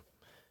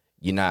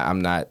 you're not.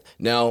 I'm not.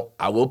 No,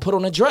 I will put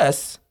on a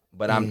dress,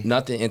 but I'm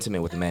nothing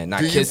intimate with the man.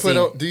 Not Do you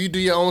kissing. do you do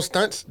your own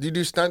stunts? Do you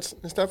do stunts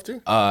and stuff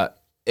too?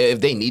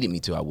 If they needed me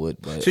to, I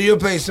would. But So you'll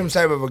play some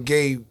type of a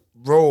gay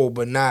role,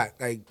 but not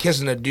like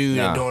kissing a dude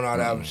and doing all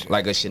that other shit.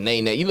 like a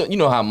Shanae. You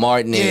know how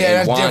Martin and, Yeah, and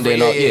that's Wanda different.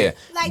 and all. Yeah, yeah. Yeah,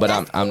 Like, but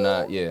that's I'm cool.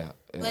 not. Yeah.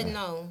 But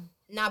no,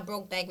 not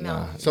Brokeback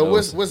Mountain. So No.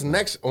 what's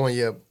next on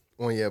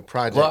your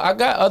project? Well, I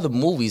got other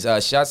movies.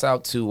 Shouts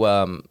out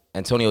to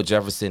Antonio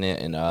Jefferson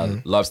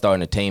and Love Star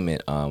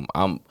Entertainment.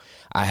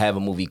 I have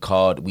a movie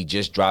called we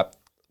just dropped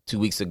 2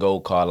 weeks ago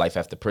called Life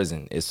After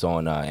Prison. It's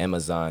on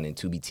Amazon and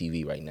Tubi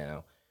TV right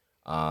now.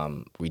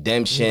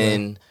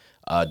 Redemption,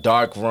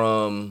 Dark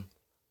Room.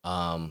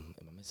 Am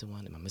I missing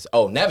one?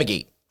 Oh,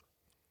 Navigate.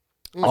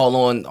 All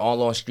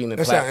on streaming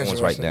That sound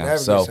platforms right interesting. now.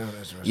 Navigate So sound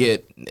interesting.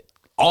 yeah,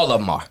 all of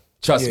them are.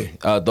 Trust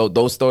Yeah. me,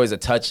 those stories are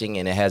touching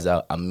and it has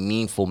a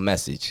meaningful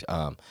message.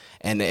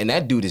 And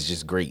that dude is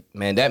just great,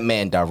 man. That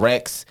man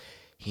directs,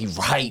 he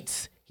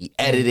writes, he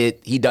edited,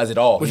 he does it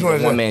all. Which He's one a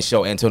is that? one-man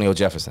show. Antonio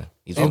Jefferson.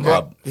 He's from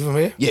You from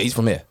here? yeah, he's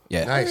from here.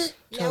 Yeah, nice.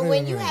 Now,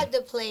 when you have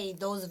to play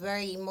those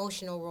very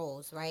emotional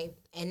roles, right?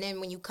 And then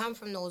when you come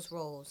from those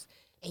roles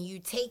and you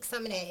take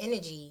some of that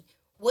energy,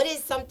 what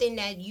is something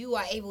that you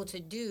are able to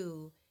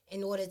do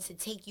in order to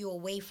take you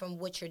away from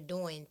what you're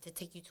doing, to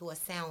take you to a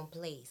sound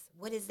place?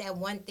 What is that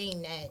one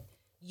thing that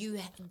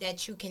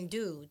you can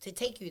do to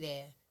take you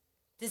there?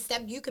 To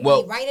step, you could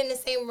Well, be right in the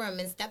same room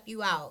and step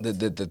you out.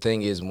 the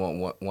thing is,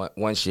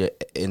 once you're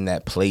in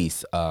that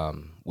place,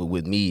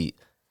 with me,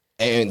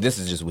 and this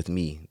is just with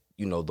me,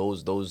 you know,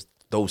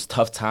 those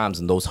tough times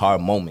and those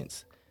hard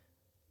moments,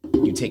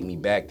 you take me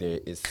back there.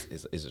 It's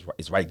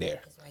right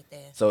there. It's right there.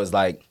 So it's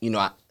like, you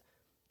know,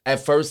 at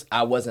first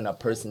I wasn't a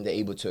person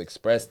able to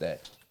express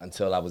that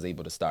until I was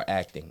able to start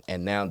acting.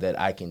 And now that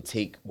I can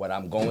take what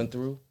I'm going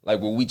through, like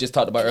what we just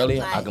talked about And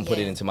earlier, apply I it, can put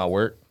it yeah. into my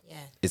work. Yeah.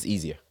 It's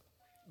easier.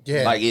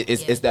 Yeah. Like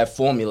it's that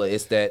formula.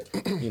 It's that,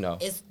 you know.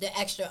 It's the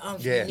extra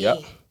Yeah. you need. Yep.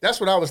 That's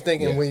what I was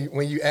thinking Yeah.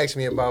 when you asked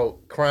me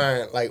about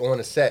crying like on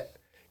the set,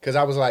 because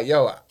I was like,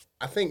 yo,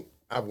 I think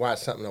I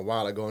watched something a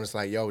while ago, and it's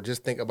like, yo,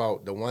 just think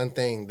about the one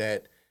thing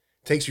that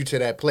takes you to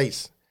that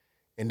place,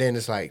 and then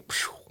it's like,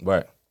 phew.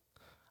 Right.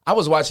 I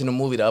was watching a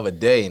movie the other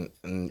day,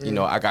 and you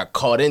know, I got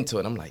caught into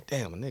it. I'm like,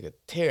 damn, a nigga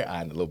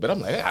tear-eyed a little bit. I'm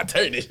like, I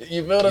turned it.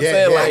 You feel what I'm Yeah,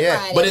 saying? yeah, Like,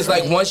 yeah. but it's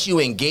like once you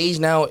engage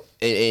now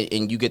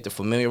and you get to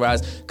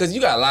familiarize, because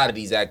you got a lot of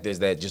these actors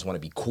that just want to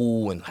be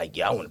cool and like,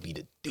 yeah, I want to be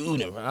the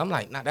dude. And I'm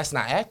like, nah, that's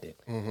not acting.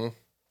 Mm-hmm.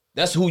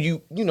 That's who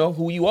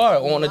who you are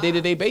on a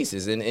day-to-day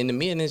basis. And to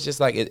me, and it's just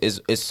like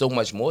it's so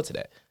much more to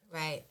that.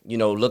 Right. You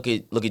know, look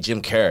at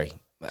Jim Carrey.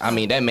 I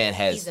mean, that man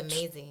has He's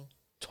amazing.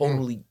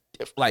 totally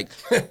different. Like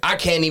I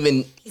can't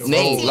even He's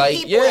name. 15 Like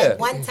people at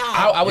one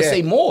time. I would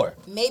say more.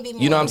 Maybe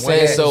more. You know what I'm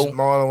saying? So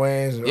Marlon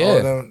Wayans,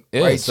 all them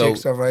white chicks,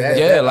 stuff like that.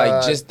 Yeah,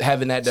 like just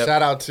having that.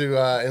 Shout out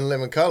to In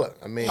Living Color.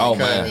 I mean, Oh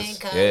man,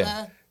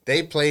 yeah.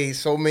 they played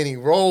so many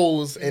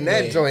roles in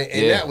that joint,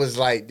 and that was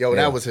like,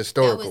 that was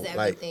historical. That was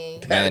like,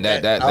 everything. Man,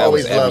 that I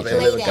always was loved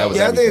everything. it. That was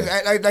Yeah, I think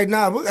everything. like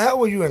nah. How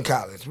were you in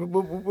college?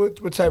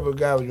 What type of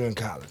guy were you in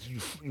college?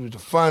 You was a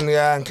fun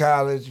guy in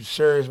college. You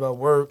serious about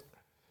work?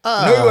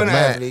 No, you wasn't an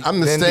athlete. I'm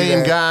the Didn't do same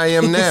that. guy I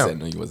am now. said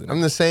no, you wasn't.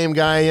 I'm the same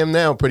guy I am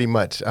now, pretty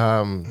much.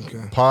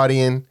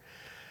 Partying,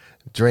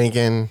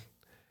 drinking.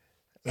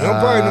 You don't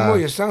party no more.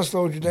 Your son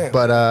slowed you down.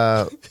 But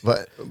I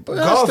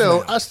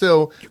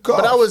still,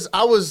 golf. but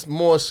I was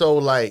more so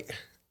like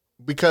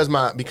because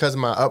my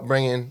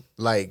upbringing,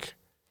 like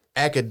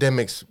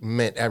academics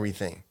meant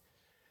everything.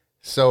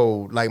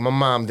 So like my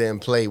mom didn't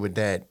play with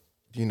that,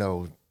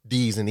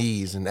 D's and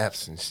E's and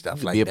F's and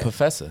stuff like Be a that.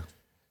 professor.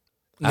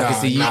 No, I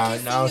can see you. no, I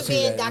no, can see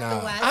you being that, Dr.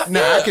 no. West. Nah,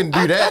 I can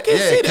do that. I can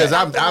see that. Because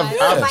I've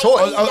Dr.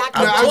 taught. West. I've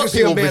I taught can see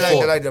him people being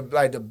before. like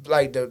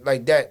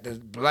that, the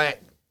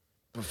black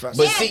professor.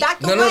 But Yeah, see,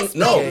 Dr. no. West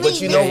But made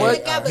you me know mix what?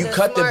 together You the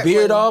cut the smart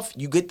beard one. off.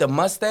 You get the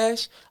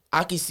mustache.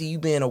 I can see you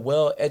being a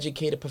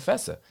well-educated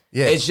professor.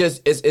 Yeah. It's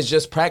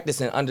just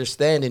practicing,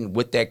 understanding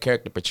what that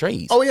character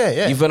portrays. Oh,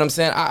 yeah. You feel what I'm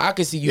saying? I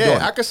can see you doing.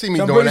 Yeah, I it. can see me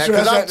I'm doing pretty that sure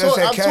because that's that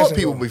I've taught casting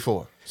people call.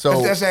 before. So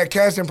That's that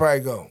casting probably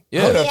go.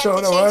 Yeah. Hold He up, has so-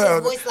 to no, change hold his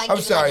up. voice like I'm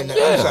he's sorry. like now, a-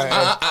 I'm Yeah, sorry.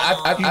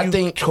 I You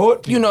think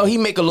taught you know he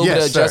make a little Yes,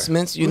 bit of sir.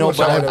 adjustments. You We know, gonna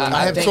but talk about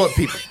I have think- taught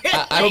people.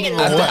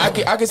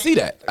 I can see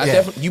that. I Yeah.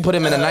 definitely you put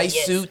him in a nice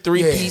Yes. suit,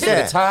 3-piece Yeah.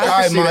 with a tie. All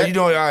right, see man. that. You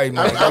doing all right,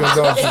 man.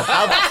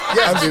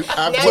 Yes, dude,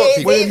 I've Now taught he's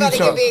people. What about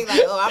to have you get big,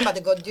 like, oh, I'm about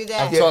to go do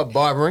that. I've taught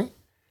barbering.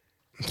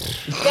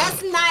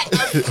 That's not.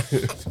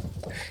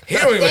 He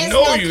don't even There's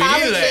know no you. He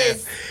colleges.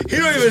 laughs. He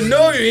don't even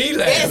know you. He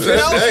laughs.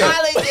 There's no Hey.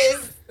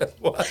 colleges. I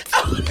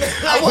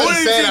Who wasn't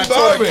did saying you I teach taught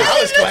a barbering?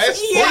 college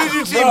class. Yeah. Who did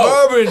you teach Bro,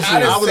 barbering to?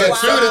 I was a Wow.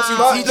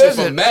 tutor. Teacher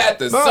Listen, for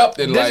math or no,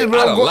 something this like is what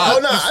I I'm don't going- lie. Oh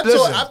no,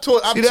 Listen, I've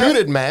see that?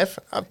 tutored math.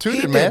 I've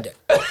tutored math. did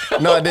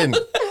No, I didn't.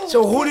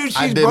 So who did you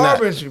I teach did not.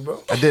 barbering to,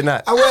 bro? I did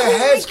not. I wear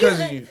hats because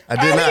of you. I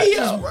did not. I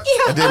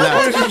did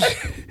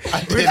not.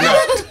 I did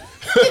not.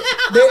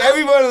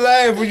 Everybody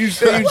laugh when you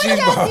say you teach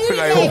barbering.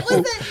 Like,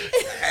 who?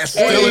 It's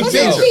still a What's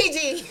teacher. that,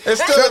 PG?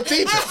 It's still a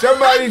teacher.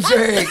 Somebody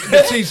say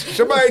the teacher.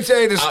 Somebody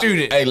say the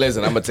student. Hey,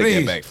 listen, I'm gonna take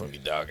Please. that back from you,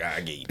 dog. I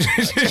get you.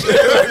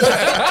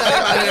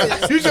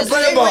 You should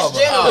play barber.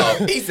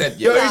 Oh, he said,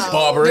 "Yo, he's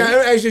barbering." Now,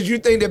 let me ask you, you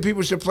think that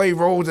people should play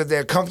roles that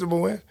they're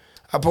comfortable in,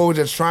 opposed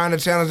to trying to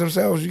challenge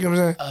themselves? You know what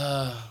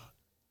I'm saying?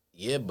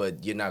 Yeah,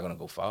 but you're not gonna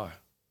go far.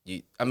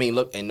 I mean,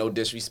 look, and no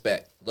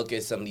disrespect. Look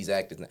at some of these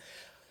actors now.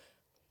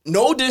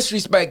 No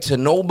disrespect to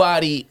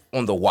nobody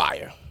on The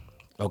Wire,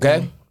 okay?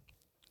 Mm-hmm.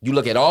 You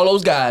look at all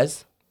those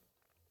guys,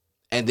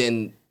 and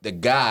then the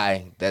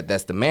guy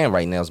that's the man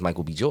right now is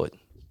Michael B. Jordan.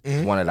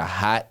 Mm-hmm. One of the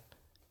hot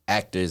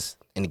actors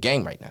in the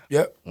game right now.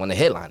 Yep. One of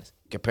the headliners.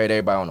 Compared to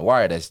everybody on The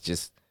Wire that's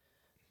just,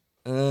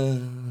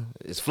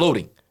 it's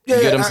floating. Yeah,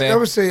 you get what I'm I saying?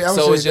 would say-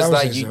 so it's I just would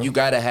like say so. you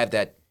gotta have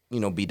that,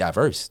 be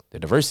diverse. The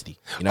diversity.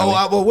 You know Oh, what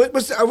I mean? well,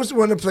 what's the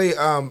one to play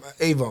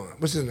Avon?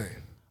 What's his name?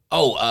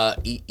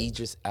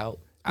 Idris out.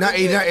 Not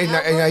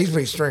he's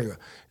playing Stringer.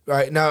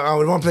 Right now,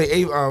 the one to play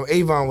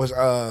Avon was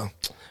the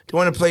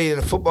one to play in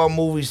the football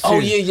movies too. Oh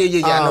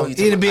yeah. I know in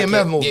the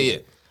BMF movie. Yeah.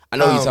 I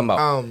know who you're talking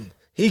about.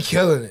 He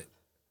killing it.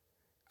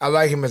 I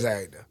like him as an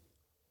actor.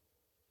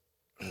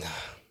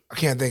 I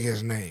can't think of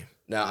his name.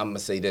 Now I'm gonna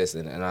say this,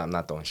 and I'm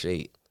not throwing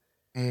shade.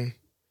 Mm.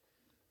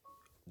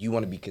 You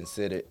want to be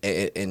considered,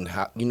 and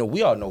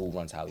we all know who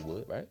runs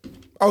Hollywood, right?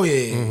 Oh yeah.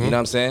 You know what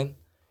I'm saying?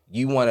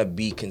 You want to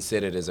be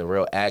considered as a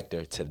real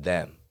actor to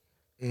them.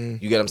 You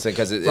get what I'm saying?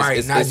 Because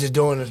Right, not just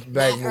doing the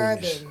black Not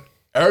movies. urban.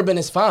 urban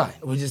is fine.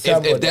 We just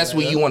talked if about that's that,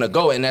 where right? you want to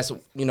go, and that's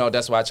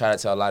why I try to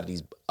tell a lot of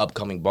these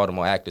upcoming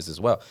Baltimore actors as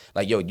well.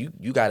 Like, yo, you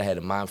gotta have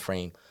a mind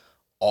frame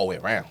all the way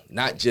around.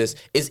 Not just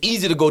it's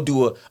easy to go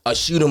do a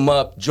shoot 'em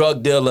up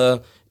drug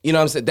dealer. You know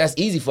what I'm saying? That's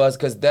easy for us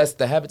because that's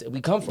the habitat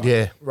we come from.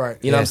 Yeah. Right.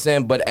 You know what I'm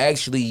saying? But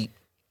actually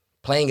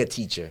playing a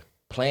teacher,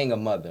 playing a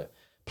mother,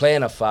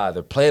 playing a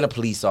father, playing a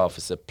police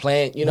officer,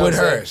 playing, you know Wood what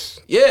I'm saying? Harris.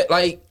 Yeah,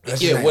 like, That's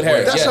his yeah, name, Wood Wood Harris.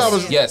 Harris. That's Yes, how I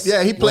was. yes.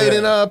 Yeah, he played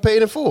in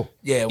Paid in Full.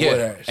 Yeah, Wood Yeah.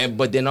 Harris.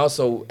 But then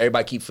also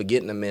everybody keep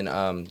forgetting him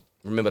in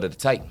Remember the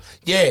Titans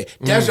Yeah,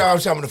 that's what I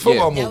was talking about. The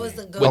football Yeah. That movie.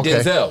 was a good with Okay.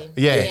 Denzel.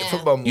 Yeah.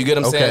 Football movie. You get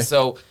what I'm Okay. saying?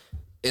 So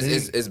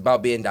it's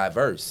about being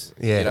diverse.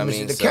 Yeah. You know what I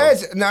mean? The So-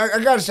 cast. Now I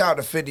got to shout out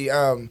to 50.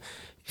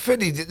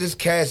 50. This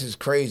cast is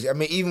crazy. I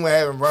mean, even with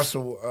having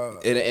Russell.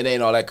 It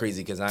ain't all that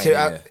crazy because I ain't See,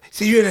 there.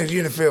 see, you're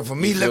in the field. For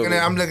me, You feel me?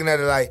 I'm looking at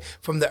it like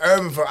from the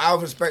urban, from our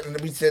perspective.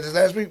 We said this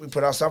last week. We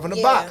put ourselves in the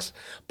Yeah. box,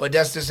 but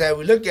that's just how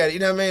we look at it. You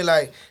know what I mean?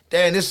 Like,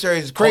 damn, this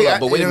series is crazy. Hold up,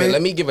 but wait You a know what I minute.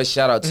 mean? Let me give a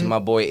shout out to my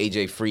boy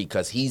AJ Free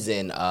because he's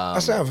in. I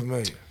sound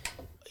familiar.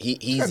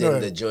 He's I know in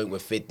that. the joint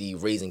with 50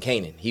 Raising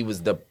Canaan. He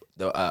was the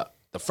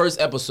first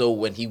episode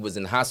when he was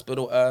in the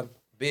hospital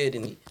bed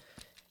and he,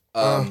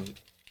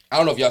 I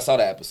don't know if y'all saw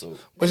that episode.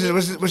 What's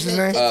his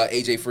name?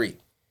 AJ Free.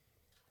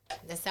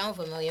 That sounds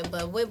familiar,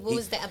 but what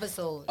was the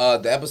episode?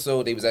 The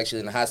episode, they was actually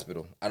in the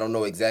hospital. I don't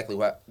know exactly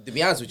what. To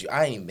be honest with you,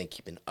 I ain't even been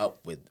keeping up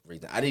with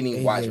Raising. I didn't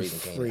even watch Raising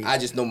Kanan. I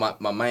just know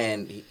my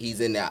man,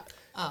 he's in that.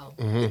 Oh.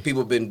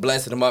 People have been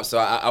blessing him up, so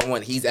I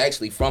want. He's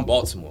actually from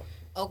Baltimore.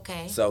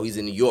 Okay. So he's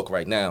in New York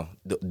right now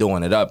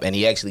doing it up, and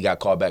he actually got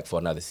called back for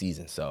another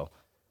season. So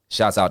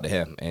shouts out to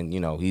him, and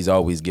he's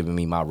always giving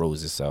me my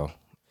roses. So.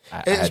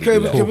 It's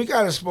crazy because we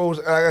gotta expose.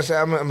 Like I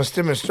said, I'm a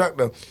STEM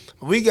instructor.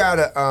 We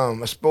gotta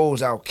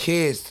expose our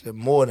kids to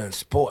more than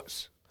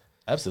sports.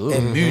 Absolutely.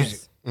 And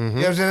music. You know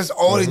what I'm saying? That's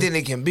all they think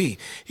they can be.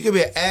 You can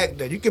be an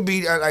actor. You can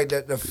be like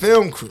the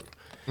film crew.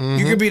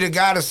 You can be the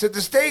guy that set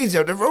the stage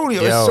up, the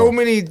rodeo. There's so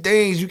many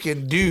things you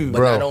can do.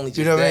 But not only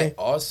just that,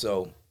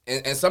 also,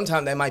 and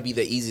sometimes that might be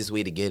the easiest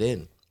way to get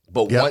in.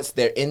 But once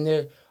they're in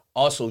there,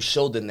 also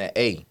show them that,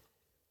 hey,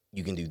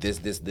 you can do this,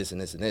 and this,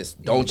 and this.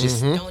 Don't just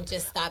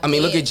stop. I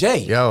mean, look at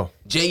Jay.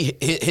 Jay,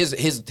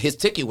 his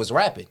ticket was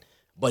rapping,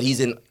 but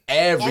he's in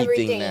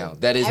everything now.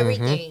 That is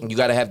everything. You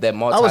got to have that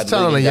multi. I was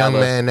telling a young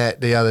man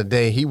that the other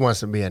day he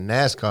wants to be a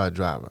NASCAR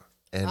driver,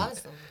 and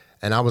Awesome.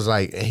 and I was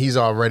like, he's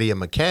already a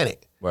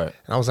mechanic, right?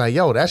 And I was like,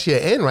 yo, that's your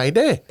end right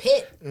there.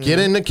 Pit. Get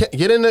in the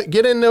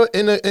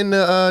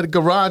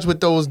garage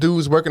with those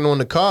dudes working on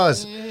the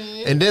cars,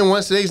 and then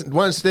once they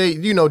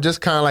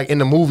just kind of like in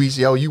the movies,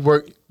 yo, you've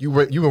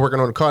been working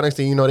on the car. Next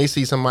thing you know, they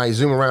see somebody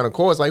zoom around the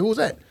car. It's like, who's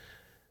that?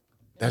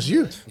 That's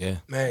you. Yeah.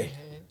 Man,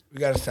 we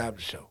gotta stop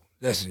the show.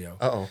 Listen,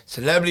 yo.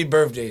 Celebrity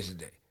birthdays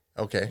today.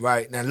 Okay.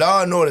 Right now,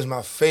 Law and Order is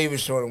my favorite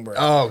show in the world.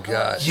 Oh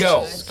gosh.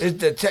 Yo, it's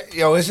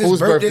his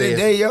birthday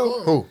today,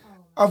 yo. Who?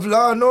 Of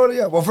Law and Order,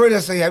 yeah. Well, first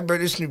let's say happy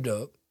birthday, Snoop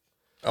Dogg.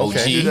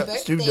 Okay.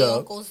 Snoop Dogg.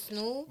 Uncle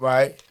Snoop.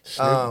 Right.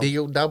 Snoop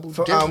Deal double.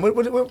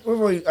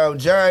 What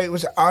Jerry?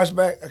 What's it?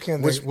 Arsback? I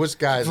can't think. Which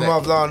guy's from that?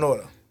 off Law and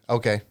Order.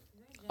 Okay.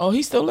 Oh,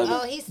 he's still living.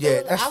 Oh, he's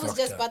still. That's I was fucked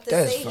just up. about to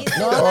That's say he's fucked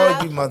still up. alive.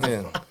 All you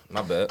mother.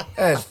 My bad.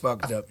 That's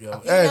fucked up, yo.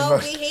 We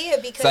here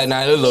because. It's like,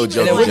 nah, a little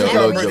joke, And then joke, we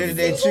little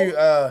birthday joke.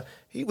 today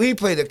too. He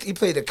played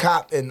the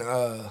cop in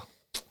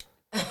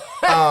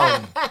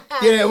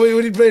yeah,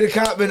 when he played the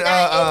cop in Not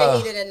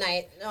in the heat of the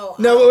night.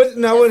 No,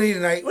 wasn't he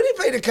tonight? When he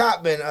played the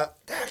cop in I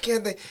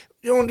can't think.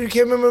 You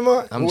can't remember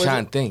Mark? I'm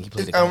trying to think. He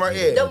played the right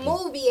here. The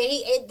movie, and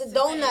he ate the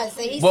donuts,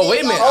 and he. Well,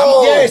 wait a minute.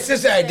 Yeah,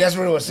 Sis Act. That's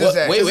what it was. Sis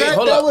Act. Wait,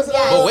 hold that up. was,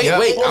 But wait.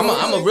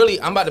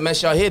 Yeah. I'm about to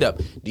mess y'all head up.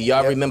 Do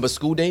y'all remember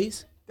School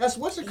Days? That's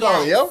what's it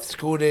called, yo.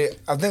 School day.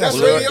 I think That's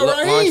I Radio said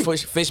Raheem.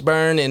 Lawrence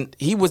Fishburne, and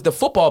he was the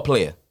football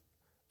player.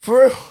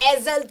 for real.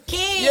 As a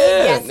kid, Yeah,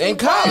 yes, in he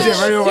college. was.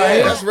 Is it Radio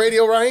Raheem? That's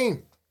Radio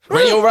Raheem.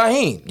 Radio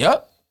Raheem.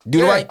 Yep. Do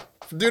the right.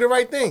 Do the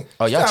right thing.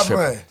 Oh, y'all Stop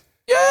tripping. playing.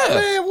 Yeah.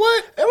 Man,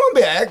 what? I want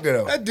to be an actor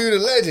though. That dude a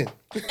legend.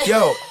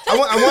 Yo, I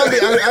want to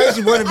be. I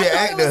actually want to be an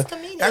I thought it was actor.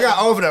 comedian. I got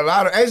offered a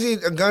lot of. Actually,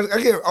 I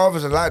get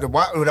offered a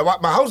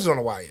lot. My house is on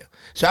the wire.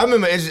 So I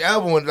remember his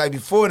album was like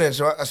before then.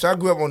 So I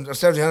grew up on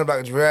 1700 block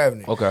of Drew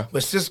Avenue. Okay.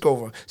 With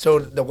Cisco. So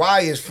the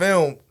wire is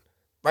filmed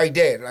right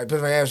there, like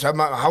Pennsylvania. So I'm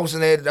my house in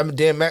there. I'm a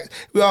damn Max.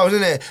 We always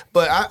in there.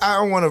 But I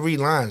don't want to read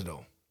lines though.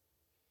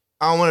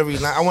 I don't want to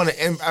read lines. I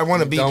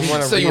want to be. Don't me.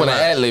 wanna So you want to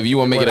ad lib? You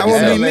want to make it a I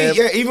want to be ad-lib?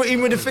 me. Yeah,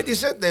 even with the 50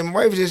 Cent thing. My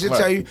wife just she'll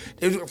tell you,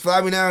 they would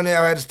fly me down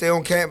there. I had to stay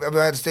on camp. I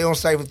had to stay on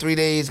site for 3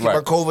 days, get my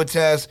Right. COVID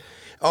test,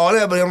 all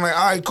that. But I'm like,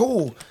 all right,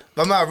 cool.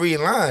 But I'm not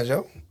reading lines,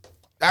 yo.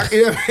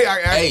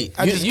 Hey,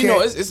 I just you know,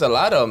 can't. it's a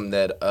lot of them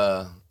that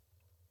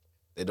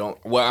they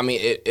don't. Well, I mean,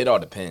 it all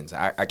depends.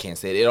 I can't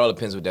say it. It all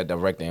depends with that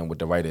director and what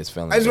the writer is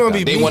feeling. I just wanna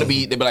be They me. want to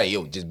be. They be like,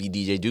 yo, just be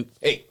DJ Duke.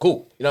 Hey,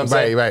 cool. You know what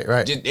I'm saying?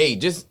 Right.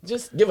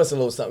 Just give us a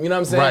little something. You know what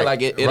I'm saying? Right,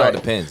 Like it all right.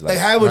 depends. Like,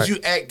 how would you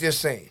act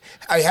this thing?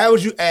 Like, how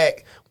would you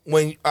act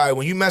when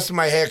you mess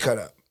my haircut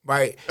up?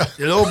 Right,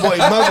 the little boy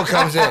mother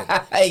comes in.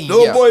 Hey,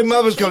 Little yo. boy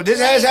mother's coming. This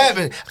has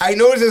happened. I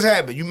know this has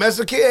happened. You mess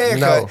a kid haircut.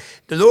 No.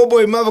 The little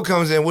boy mother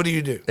comes in. What do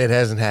you do? It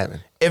hasn't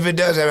happened. If it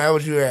does happen, how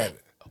would you react?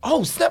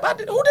 Oh, snap! Who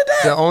did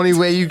that? The only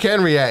way you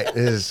can react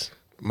is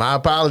my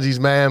apologies,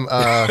 ma'am. You wouldn't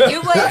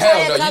Hell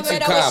try no, to you cover too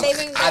it up calm. with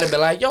shaving. I'd have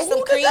been like, yo, some who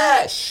did cream.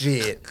 that?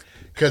 Shit.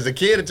 Because the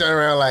kid would turn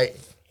around like,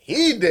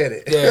 he did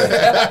it.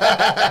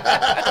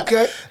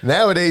 Okay.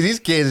 Nowadays, these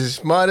kids are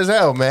smart as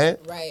hell, man.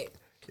 Right.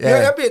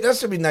 Yeah, that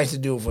should be nice to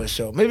do for a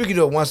show. Maybe we could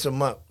do it once a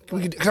month.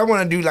 Cause I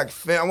want to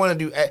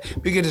do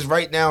we could just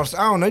write down.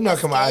 I don't know. You know,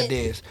 come with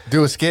ideas.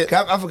 Do a skit.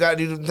 'Cause I forgot to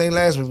do the thing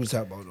last week we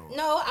talked about though.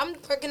 No, I'm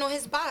working on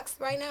his box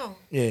right now.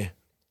 Yeah.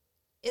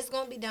 It's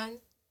gonna be done.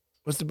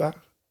 What's the box?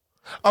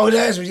 Oh,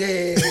 that's what.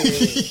 Yeah.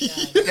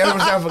 That's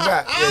what I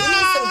forgot. We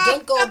need some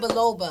ginkgo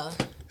biloba.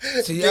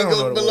 See, I don't know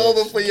Ginkgo the biloba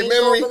words. for your Ginkgo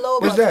memory.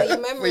 biloba What's that? For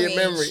your memory. For your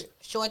memory.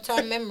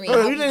 Short-term memory.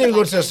 Oh, you didn't even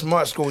go to a a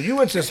smart school. You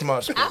went to a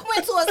smart school. I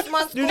went to a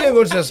smart school. You didn't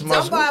go to a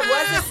smart school. Dunbar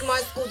was a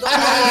smart school. You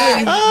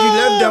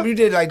left them. You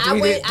did like I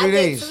 3 did 3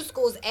 days.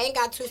 schools and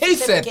got 2 He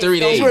said certificates. 3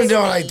 days. You went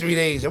down like 3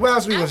 days. Where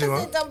else we I went was to? in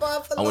Huh?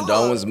 Dunbar for I went to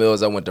long. Owens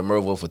Mills. I went to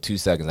Merville for 2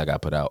 seconds. I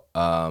got put out.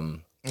 And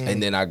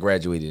then I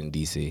graduated in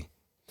DC.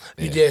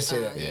 You did say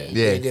that. Yeah.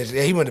 He did say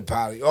that. He went to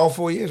Poly all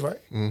 4 years, right?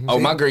 Oh,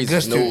 my grades Good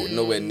is student.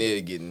 nowhere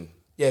near getting.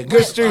 Yeah,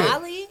 good student.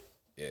 Molly?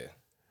 Yeah.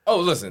 Oh,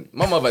 listen,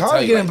 my mother How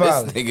tell you you getting like,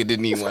 Poly? this nigga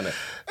didn't even want to.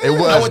 It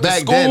was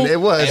back then. It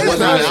was. It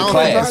wasn't I even in don't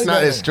class. think it's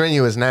not as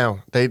strenuous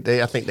now. I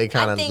think they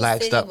kind I of think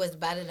laxed City up. was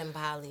better than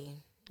Poly.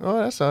 Oh,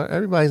 that's all right.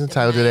 Everybody's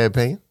entitled to their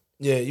opinion.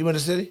 Yeah, you went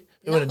to City?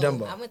 You went to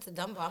Dumbo. I went to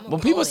Dumbo. I'm a Well,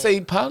 people poet.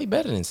 say Poly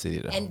better than City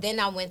though. And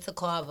then I went to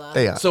Carver.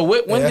 They are. So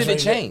when that's did what it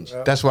you change?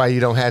 That's why you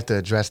don't have to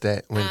address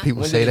that when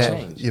people When say did it that.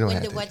 change? You don't When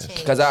have did to. what address change?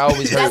 Because I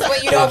always heard. That's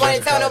what you don't want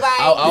to tell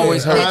nobody. I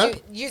always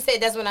heard. You said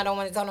that's when I don't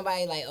want to tell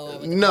nobody. Like, oh, I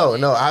went to No,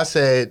 college. no. I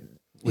said.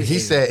 He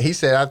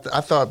said. I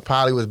thought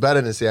Poly was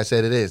better than City. I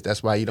said it is.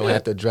 That's why you don't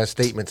have to address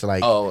statements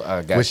like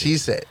got what you. she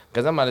said.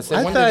 Because I might have said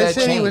I when did thought that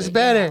City change? was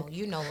better.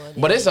 You know what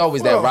it But is. it's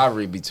always that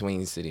rivalry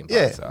between City and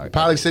Poly. Yeah, so I got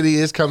Poly you. City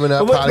is coming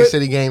up. But- Poly but-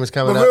 City game is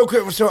coming But up. real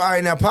quick, so all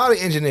right, now Poly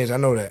engineers, I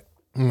know that.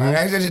 I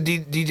actually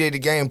DJ the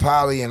game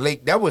Poly and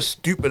Lake. That was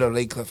stupid of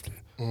Lake Clifton.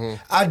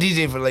 I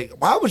DJ for Lake.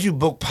 Why would you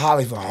book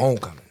Poly for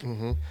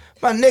homecoming?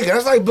 My nigga,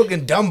 that's like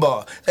booking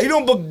Dunbar. Like, you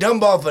don't book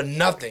Dunbar for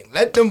nothing.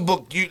 Let them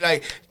book you.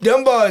 Like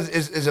Dunbar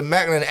is a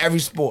magnet in every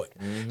sport.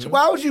 So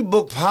why would you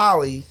book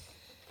Poly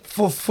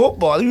for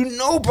football? You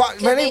know,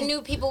 Poly, man, They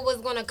knew people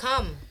was gonna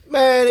come.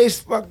 man, they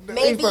fucked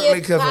Maybe Lake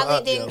if Clifton Poly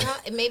up, didn't yo.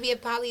 come, maybe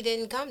if Poly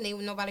didn't come,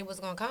 nobody was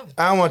gonna come.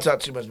 I don't want to talk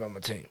too much about my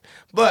team,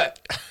 but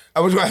I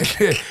was going to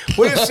say,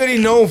 what is City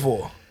known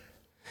for?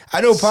 I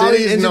know Poly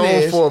City is known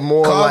engineers, for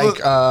more Carver-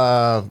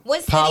 like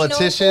What's City known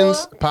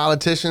politicians. for?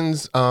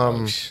 Politicians.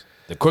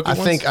 The crooked I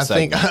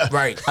think.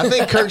 Right. I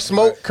think Kirk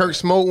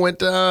Smoke went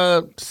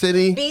to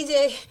City.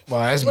 BJ.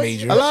 Well, that's what's-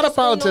 major. A lot of what's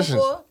known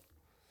politicians. for?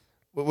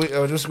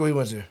 What school you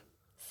went to?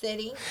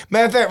 City.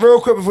 Matter of fact, real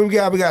quick before we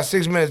got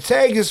 6 minutes.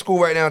 Tag your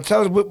school right now.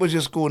 Tell us what was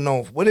your school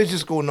known for. What is your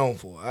school known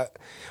for?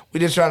 We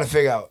just trying to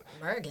figure out.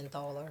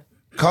 Mergenthaler.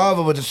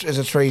 Carver is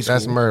a trade school.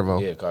 That's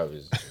Mervo. Yeah,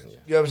 Carver's. Yeah.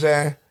 You know what I'm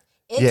saying?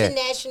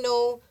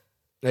 International.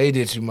 They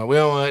did too much. We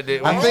don't want.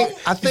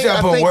 I think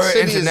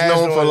City is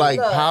known for like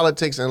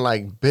politics and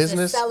like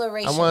business.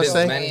 Acceleration I want to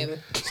say program.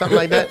 something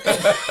like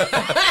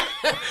that.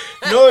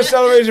 No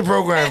acceleration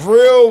programs.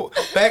 Real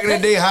back in the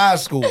day high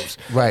schools.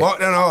 Right. Walk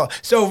down the hall.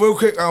 So real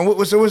quick,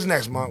 what's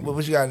next, Mark?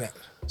 What you got next?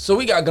 So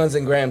we got Guns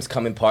and Grams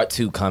coming, part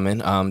 2 coming.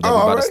 That we're about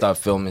alright. to start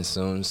filming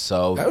soon.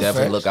 So That was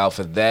definitely fast. look out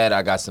for that.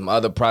 I got some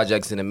other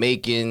projects in the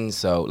making.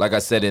 So like I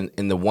said,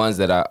 in the ones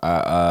that I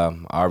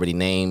already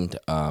named,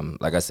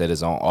 like I said,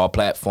 it's on all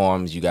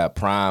platforms. You got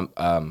Prime,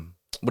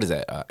 what is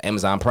that?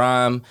 Amazon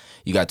Prime.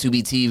 You got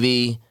Tubi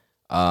TV,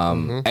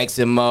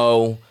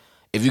 XMO.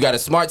 If you got a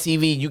smart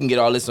TV, you can get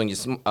all this on your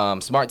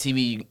smart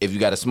TV. If you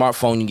got a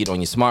smartphone, you can get it on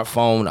your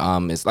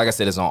smartphone. It's like I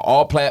said, it's on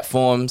all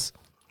platforms.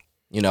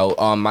 You know,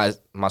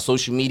 my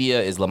social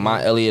media is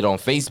Lamont Elliot on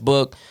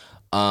Facebook.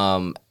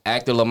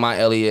 Actor Lamont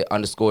Elliot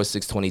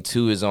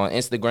 _622 is on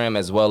Instagram,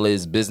 as well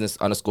as business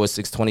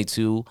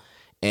 _622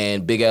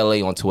 and Big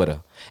LA on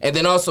Twitter. And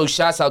then also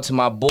shouts out to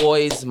my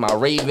boys, my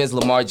Ravens,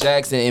 Lamar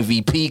Jackson,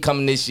 MVP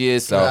coming this year.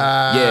 So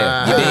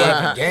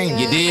yeah,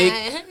 you dig?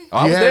 Oh,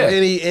 I You was have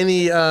there.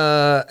 any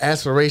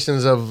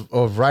aspirations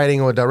of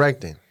writing or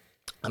directing?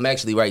 I'm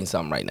actually writing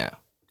something right now.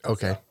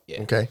 Okay.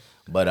 Yeah. Okay.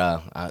 But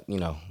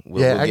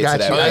we'll I get got to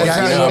that. you. right I now. got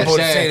I'm you. supposed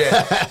to say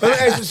that. Let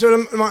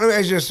me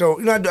ask you. So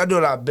you know, I do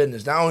a lot of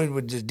business. Not only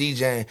with just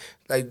DJing,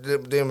 like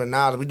them and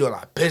knowledge, we do a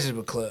lot of business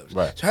with clubs.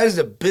 Right. So how does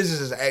the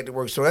business as an actor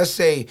work? So let's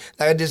say,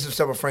 like I did some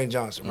stuff with Frank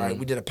Johnson, right?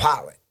 We did a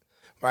pilot,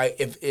 right?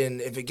 If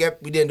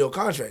we didn't do a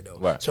contract though.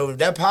 Right. So if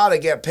that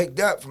pilot got picked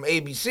up from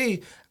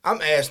ABC, I'm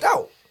asked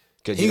out.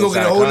 'Cause He you gonna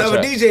didn't get a sign whole a nother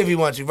contract. DJ if he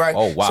wants to, right?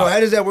 Oh, wow. So how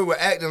does that work with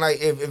acting?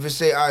 Like if it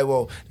say, all right,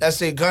 well, let's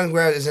say Gun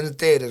Ground is in the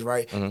theaters,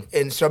 right?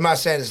 And so I'm not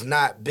saying it's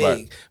not big,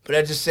 Right. but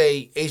I just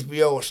say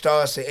HBO or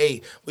Starz say,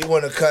 hey, we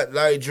want to cut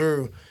Larry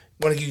Drew,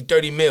 want to give you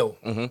 30 mil.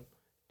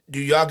 Do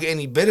y'all get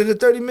any bit of the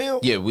 30 mil?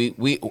 Yeah, we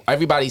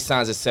everybody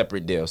signs a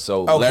separate deal.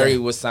 So Okay. Larry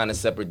will sign a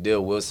separate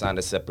deal, Will sign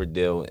a separate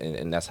deal,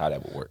 and that's how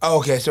that would work. Oh,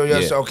 okay, so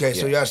y'all, Yeah, so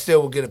yeah. y'all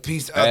still will get a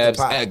piece of the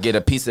pie. Get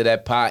a piece of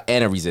that pie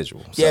and a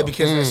residual. Yeah, So,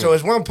 because so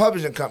it's one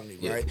publishing company,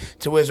 right?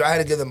 To where so I had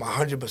to give them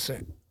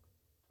 100%.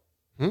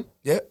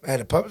 Yeah, I had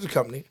a publishing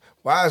company.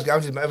 Why? It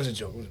was a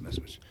joke. I was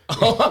messing with you.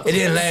 It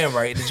didn't land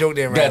right. The joke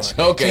didn't land Gotcha,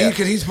 right. okay.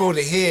 Because he's supposed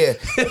to hear.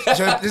 So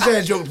this is how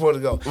the joke supposed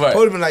to go. Right.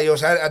 Supposed to be like, yo,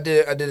 so I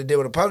did a deal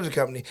with a publishing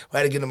company. I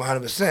had to give them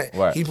 100%.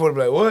 Right. He's supposed to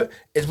be like, what?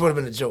 It's supposed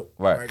to be a joke.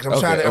 Right. 'Cause I'm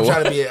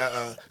trying to be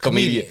a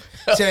comedian. Comedian.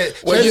 So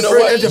Well, that's you the know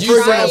first, what? that's the You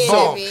first one tried to it,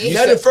 bomb. baby.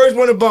 That's the first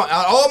one to bomb.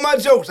 Out of all my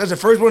jokes, that's the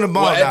first one to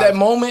bomb. Well, at that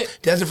moment,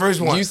 that's the first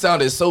one. you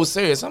sounded so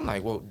serious. I'm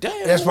like, well,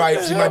 damn. That's what probably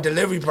the see hell? my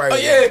delivery probably.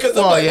 Oh yeah, because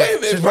I'm like, yeah. wait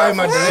a minute, It's probably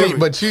my bro.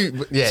 delivery. See,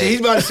 yeah. See, he's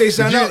about to say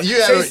something else. you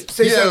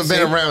Say haven't been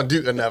something. around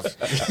Duke enough.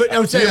 But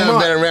I'm saying, You haven't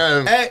Mark, been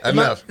around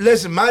enough.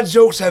 Listen, my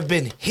jokes have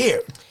been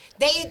here.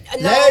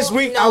 Last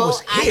week, I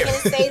was here. I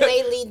can say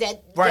lately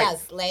that Right.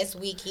 yes, last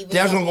week he was. Then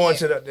I was gonna go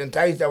into the. And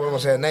I was gonna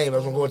say her name. I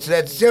was gonna go into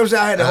that. See what I'm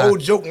saying? I had the whole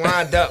joke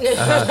lined up, but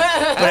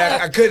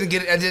I couldn't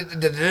get it.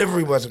 The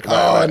delivery wasn't correct.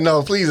 Oh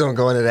no! Please don't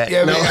go into that.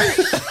 Yeah, no. man.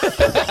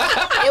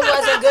 It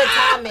wasn't good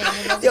timing.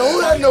 It was Yo, who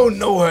good I timing.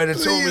 know her that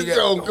told me Please that?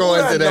 don't go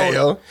into that,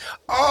 yo.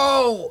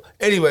 Oh,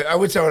 anyway, I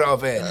will tell it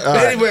off air.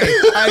 But anyway,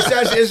 I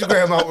shout your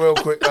Instagram out real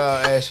quick,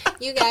 Ash.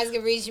 You guys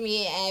can reach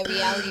me at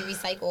Reality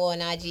Recycle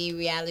on IG,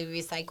 Reality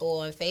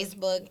Recycle on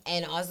Facebook,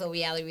 and also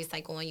Reality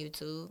Recycle on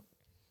YouTube.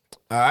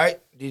 All right,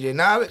 DJ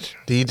Knowledge.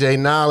 DJ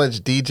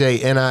Knowledge, DJ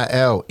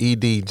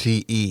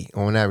NILEDGE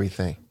on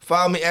everything.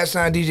 Follow me at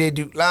DJ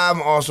Duke Live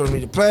on all social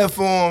media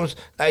platforms.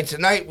 Like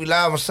tonight, we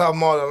live on South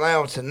Mall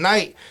Lounge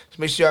tonight. So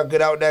make sure y'all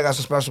get out there. Got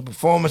some special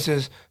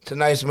performances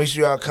tonight. So make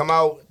sure y'all come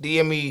out,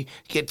 DM me,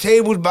 get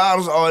tables,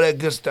 bottles, all that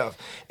good stuff.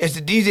 It's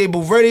the DJ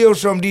Booth Radio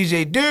Show. I'm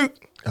DJ Duke.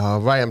 All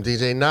right, I'm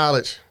DJ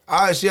Knowledge.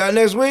 All right, see y'all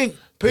next week.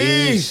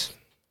 Peace.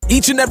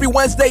 Each and every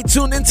Wednesday,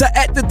 tune into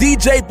At the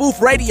DJ Booth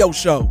Radio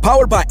Show,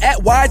 powered by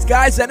At Wise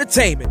Guys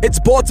Entertainment. It's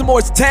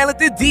Baltimore's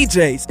talented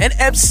DJs and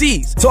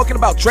MCs talking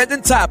about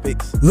trending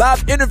topics,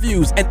 live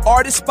interviews, and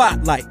artist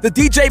spotlight. The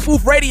DJ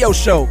Booth Radio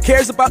Show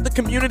cares about the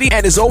community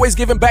and is always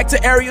giving back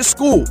to area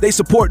schools. They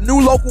support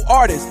new local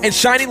artists and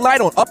shining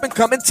light on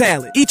up-and-coming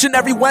talent. Each and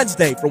every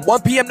Wednesday from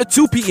 1 p.m. to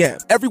 2 p.m.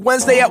 Every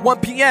Wednesday at 1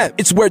 p.m.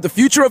 It's where the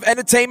future of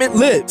entertainment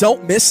lives.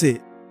 Don't miss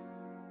it.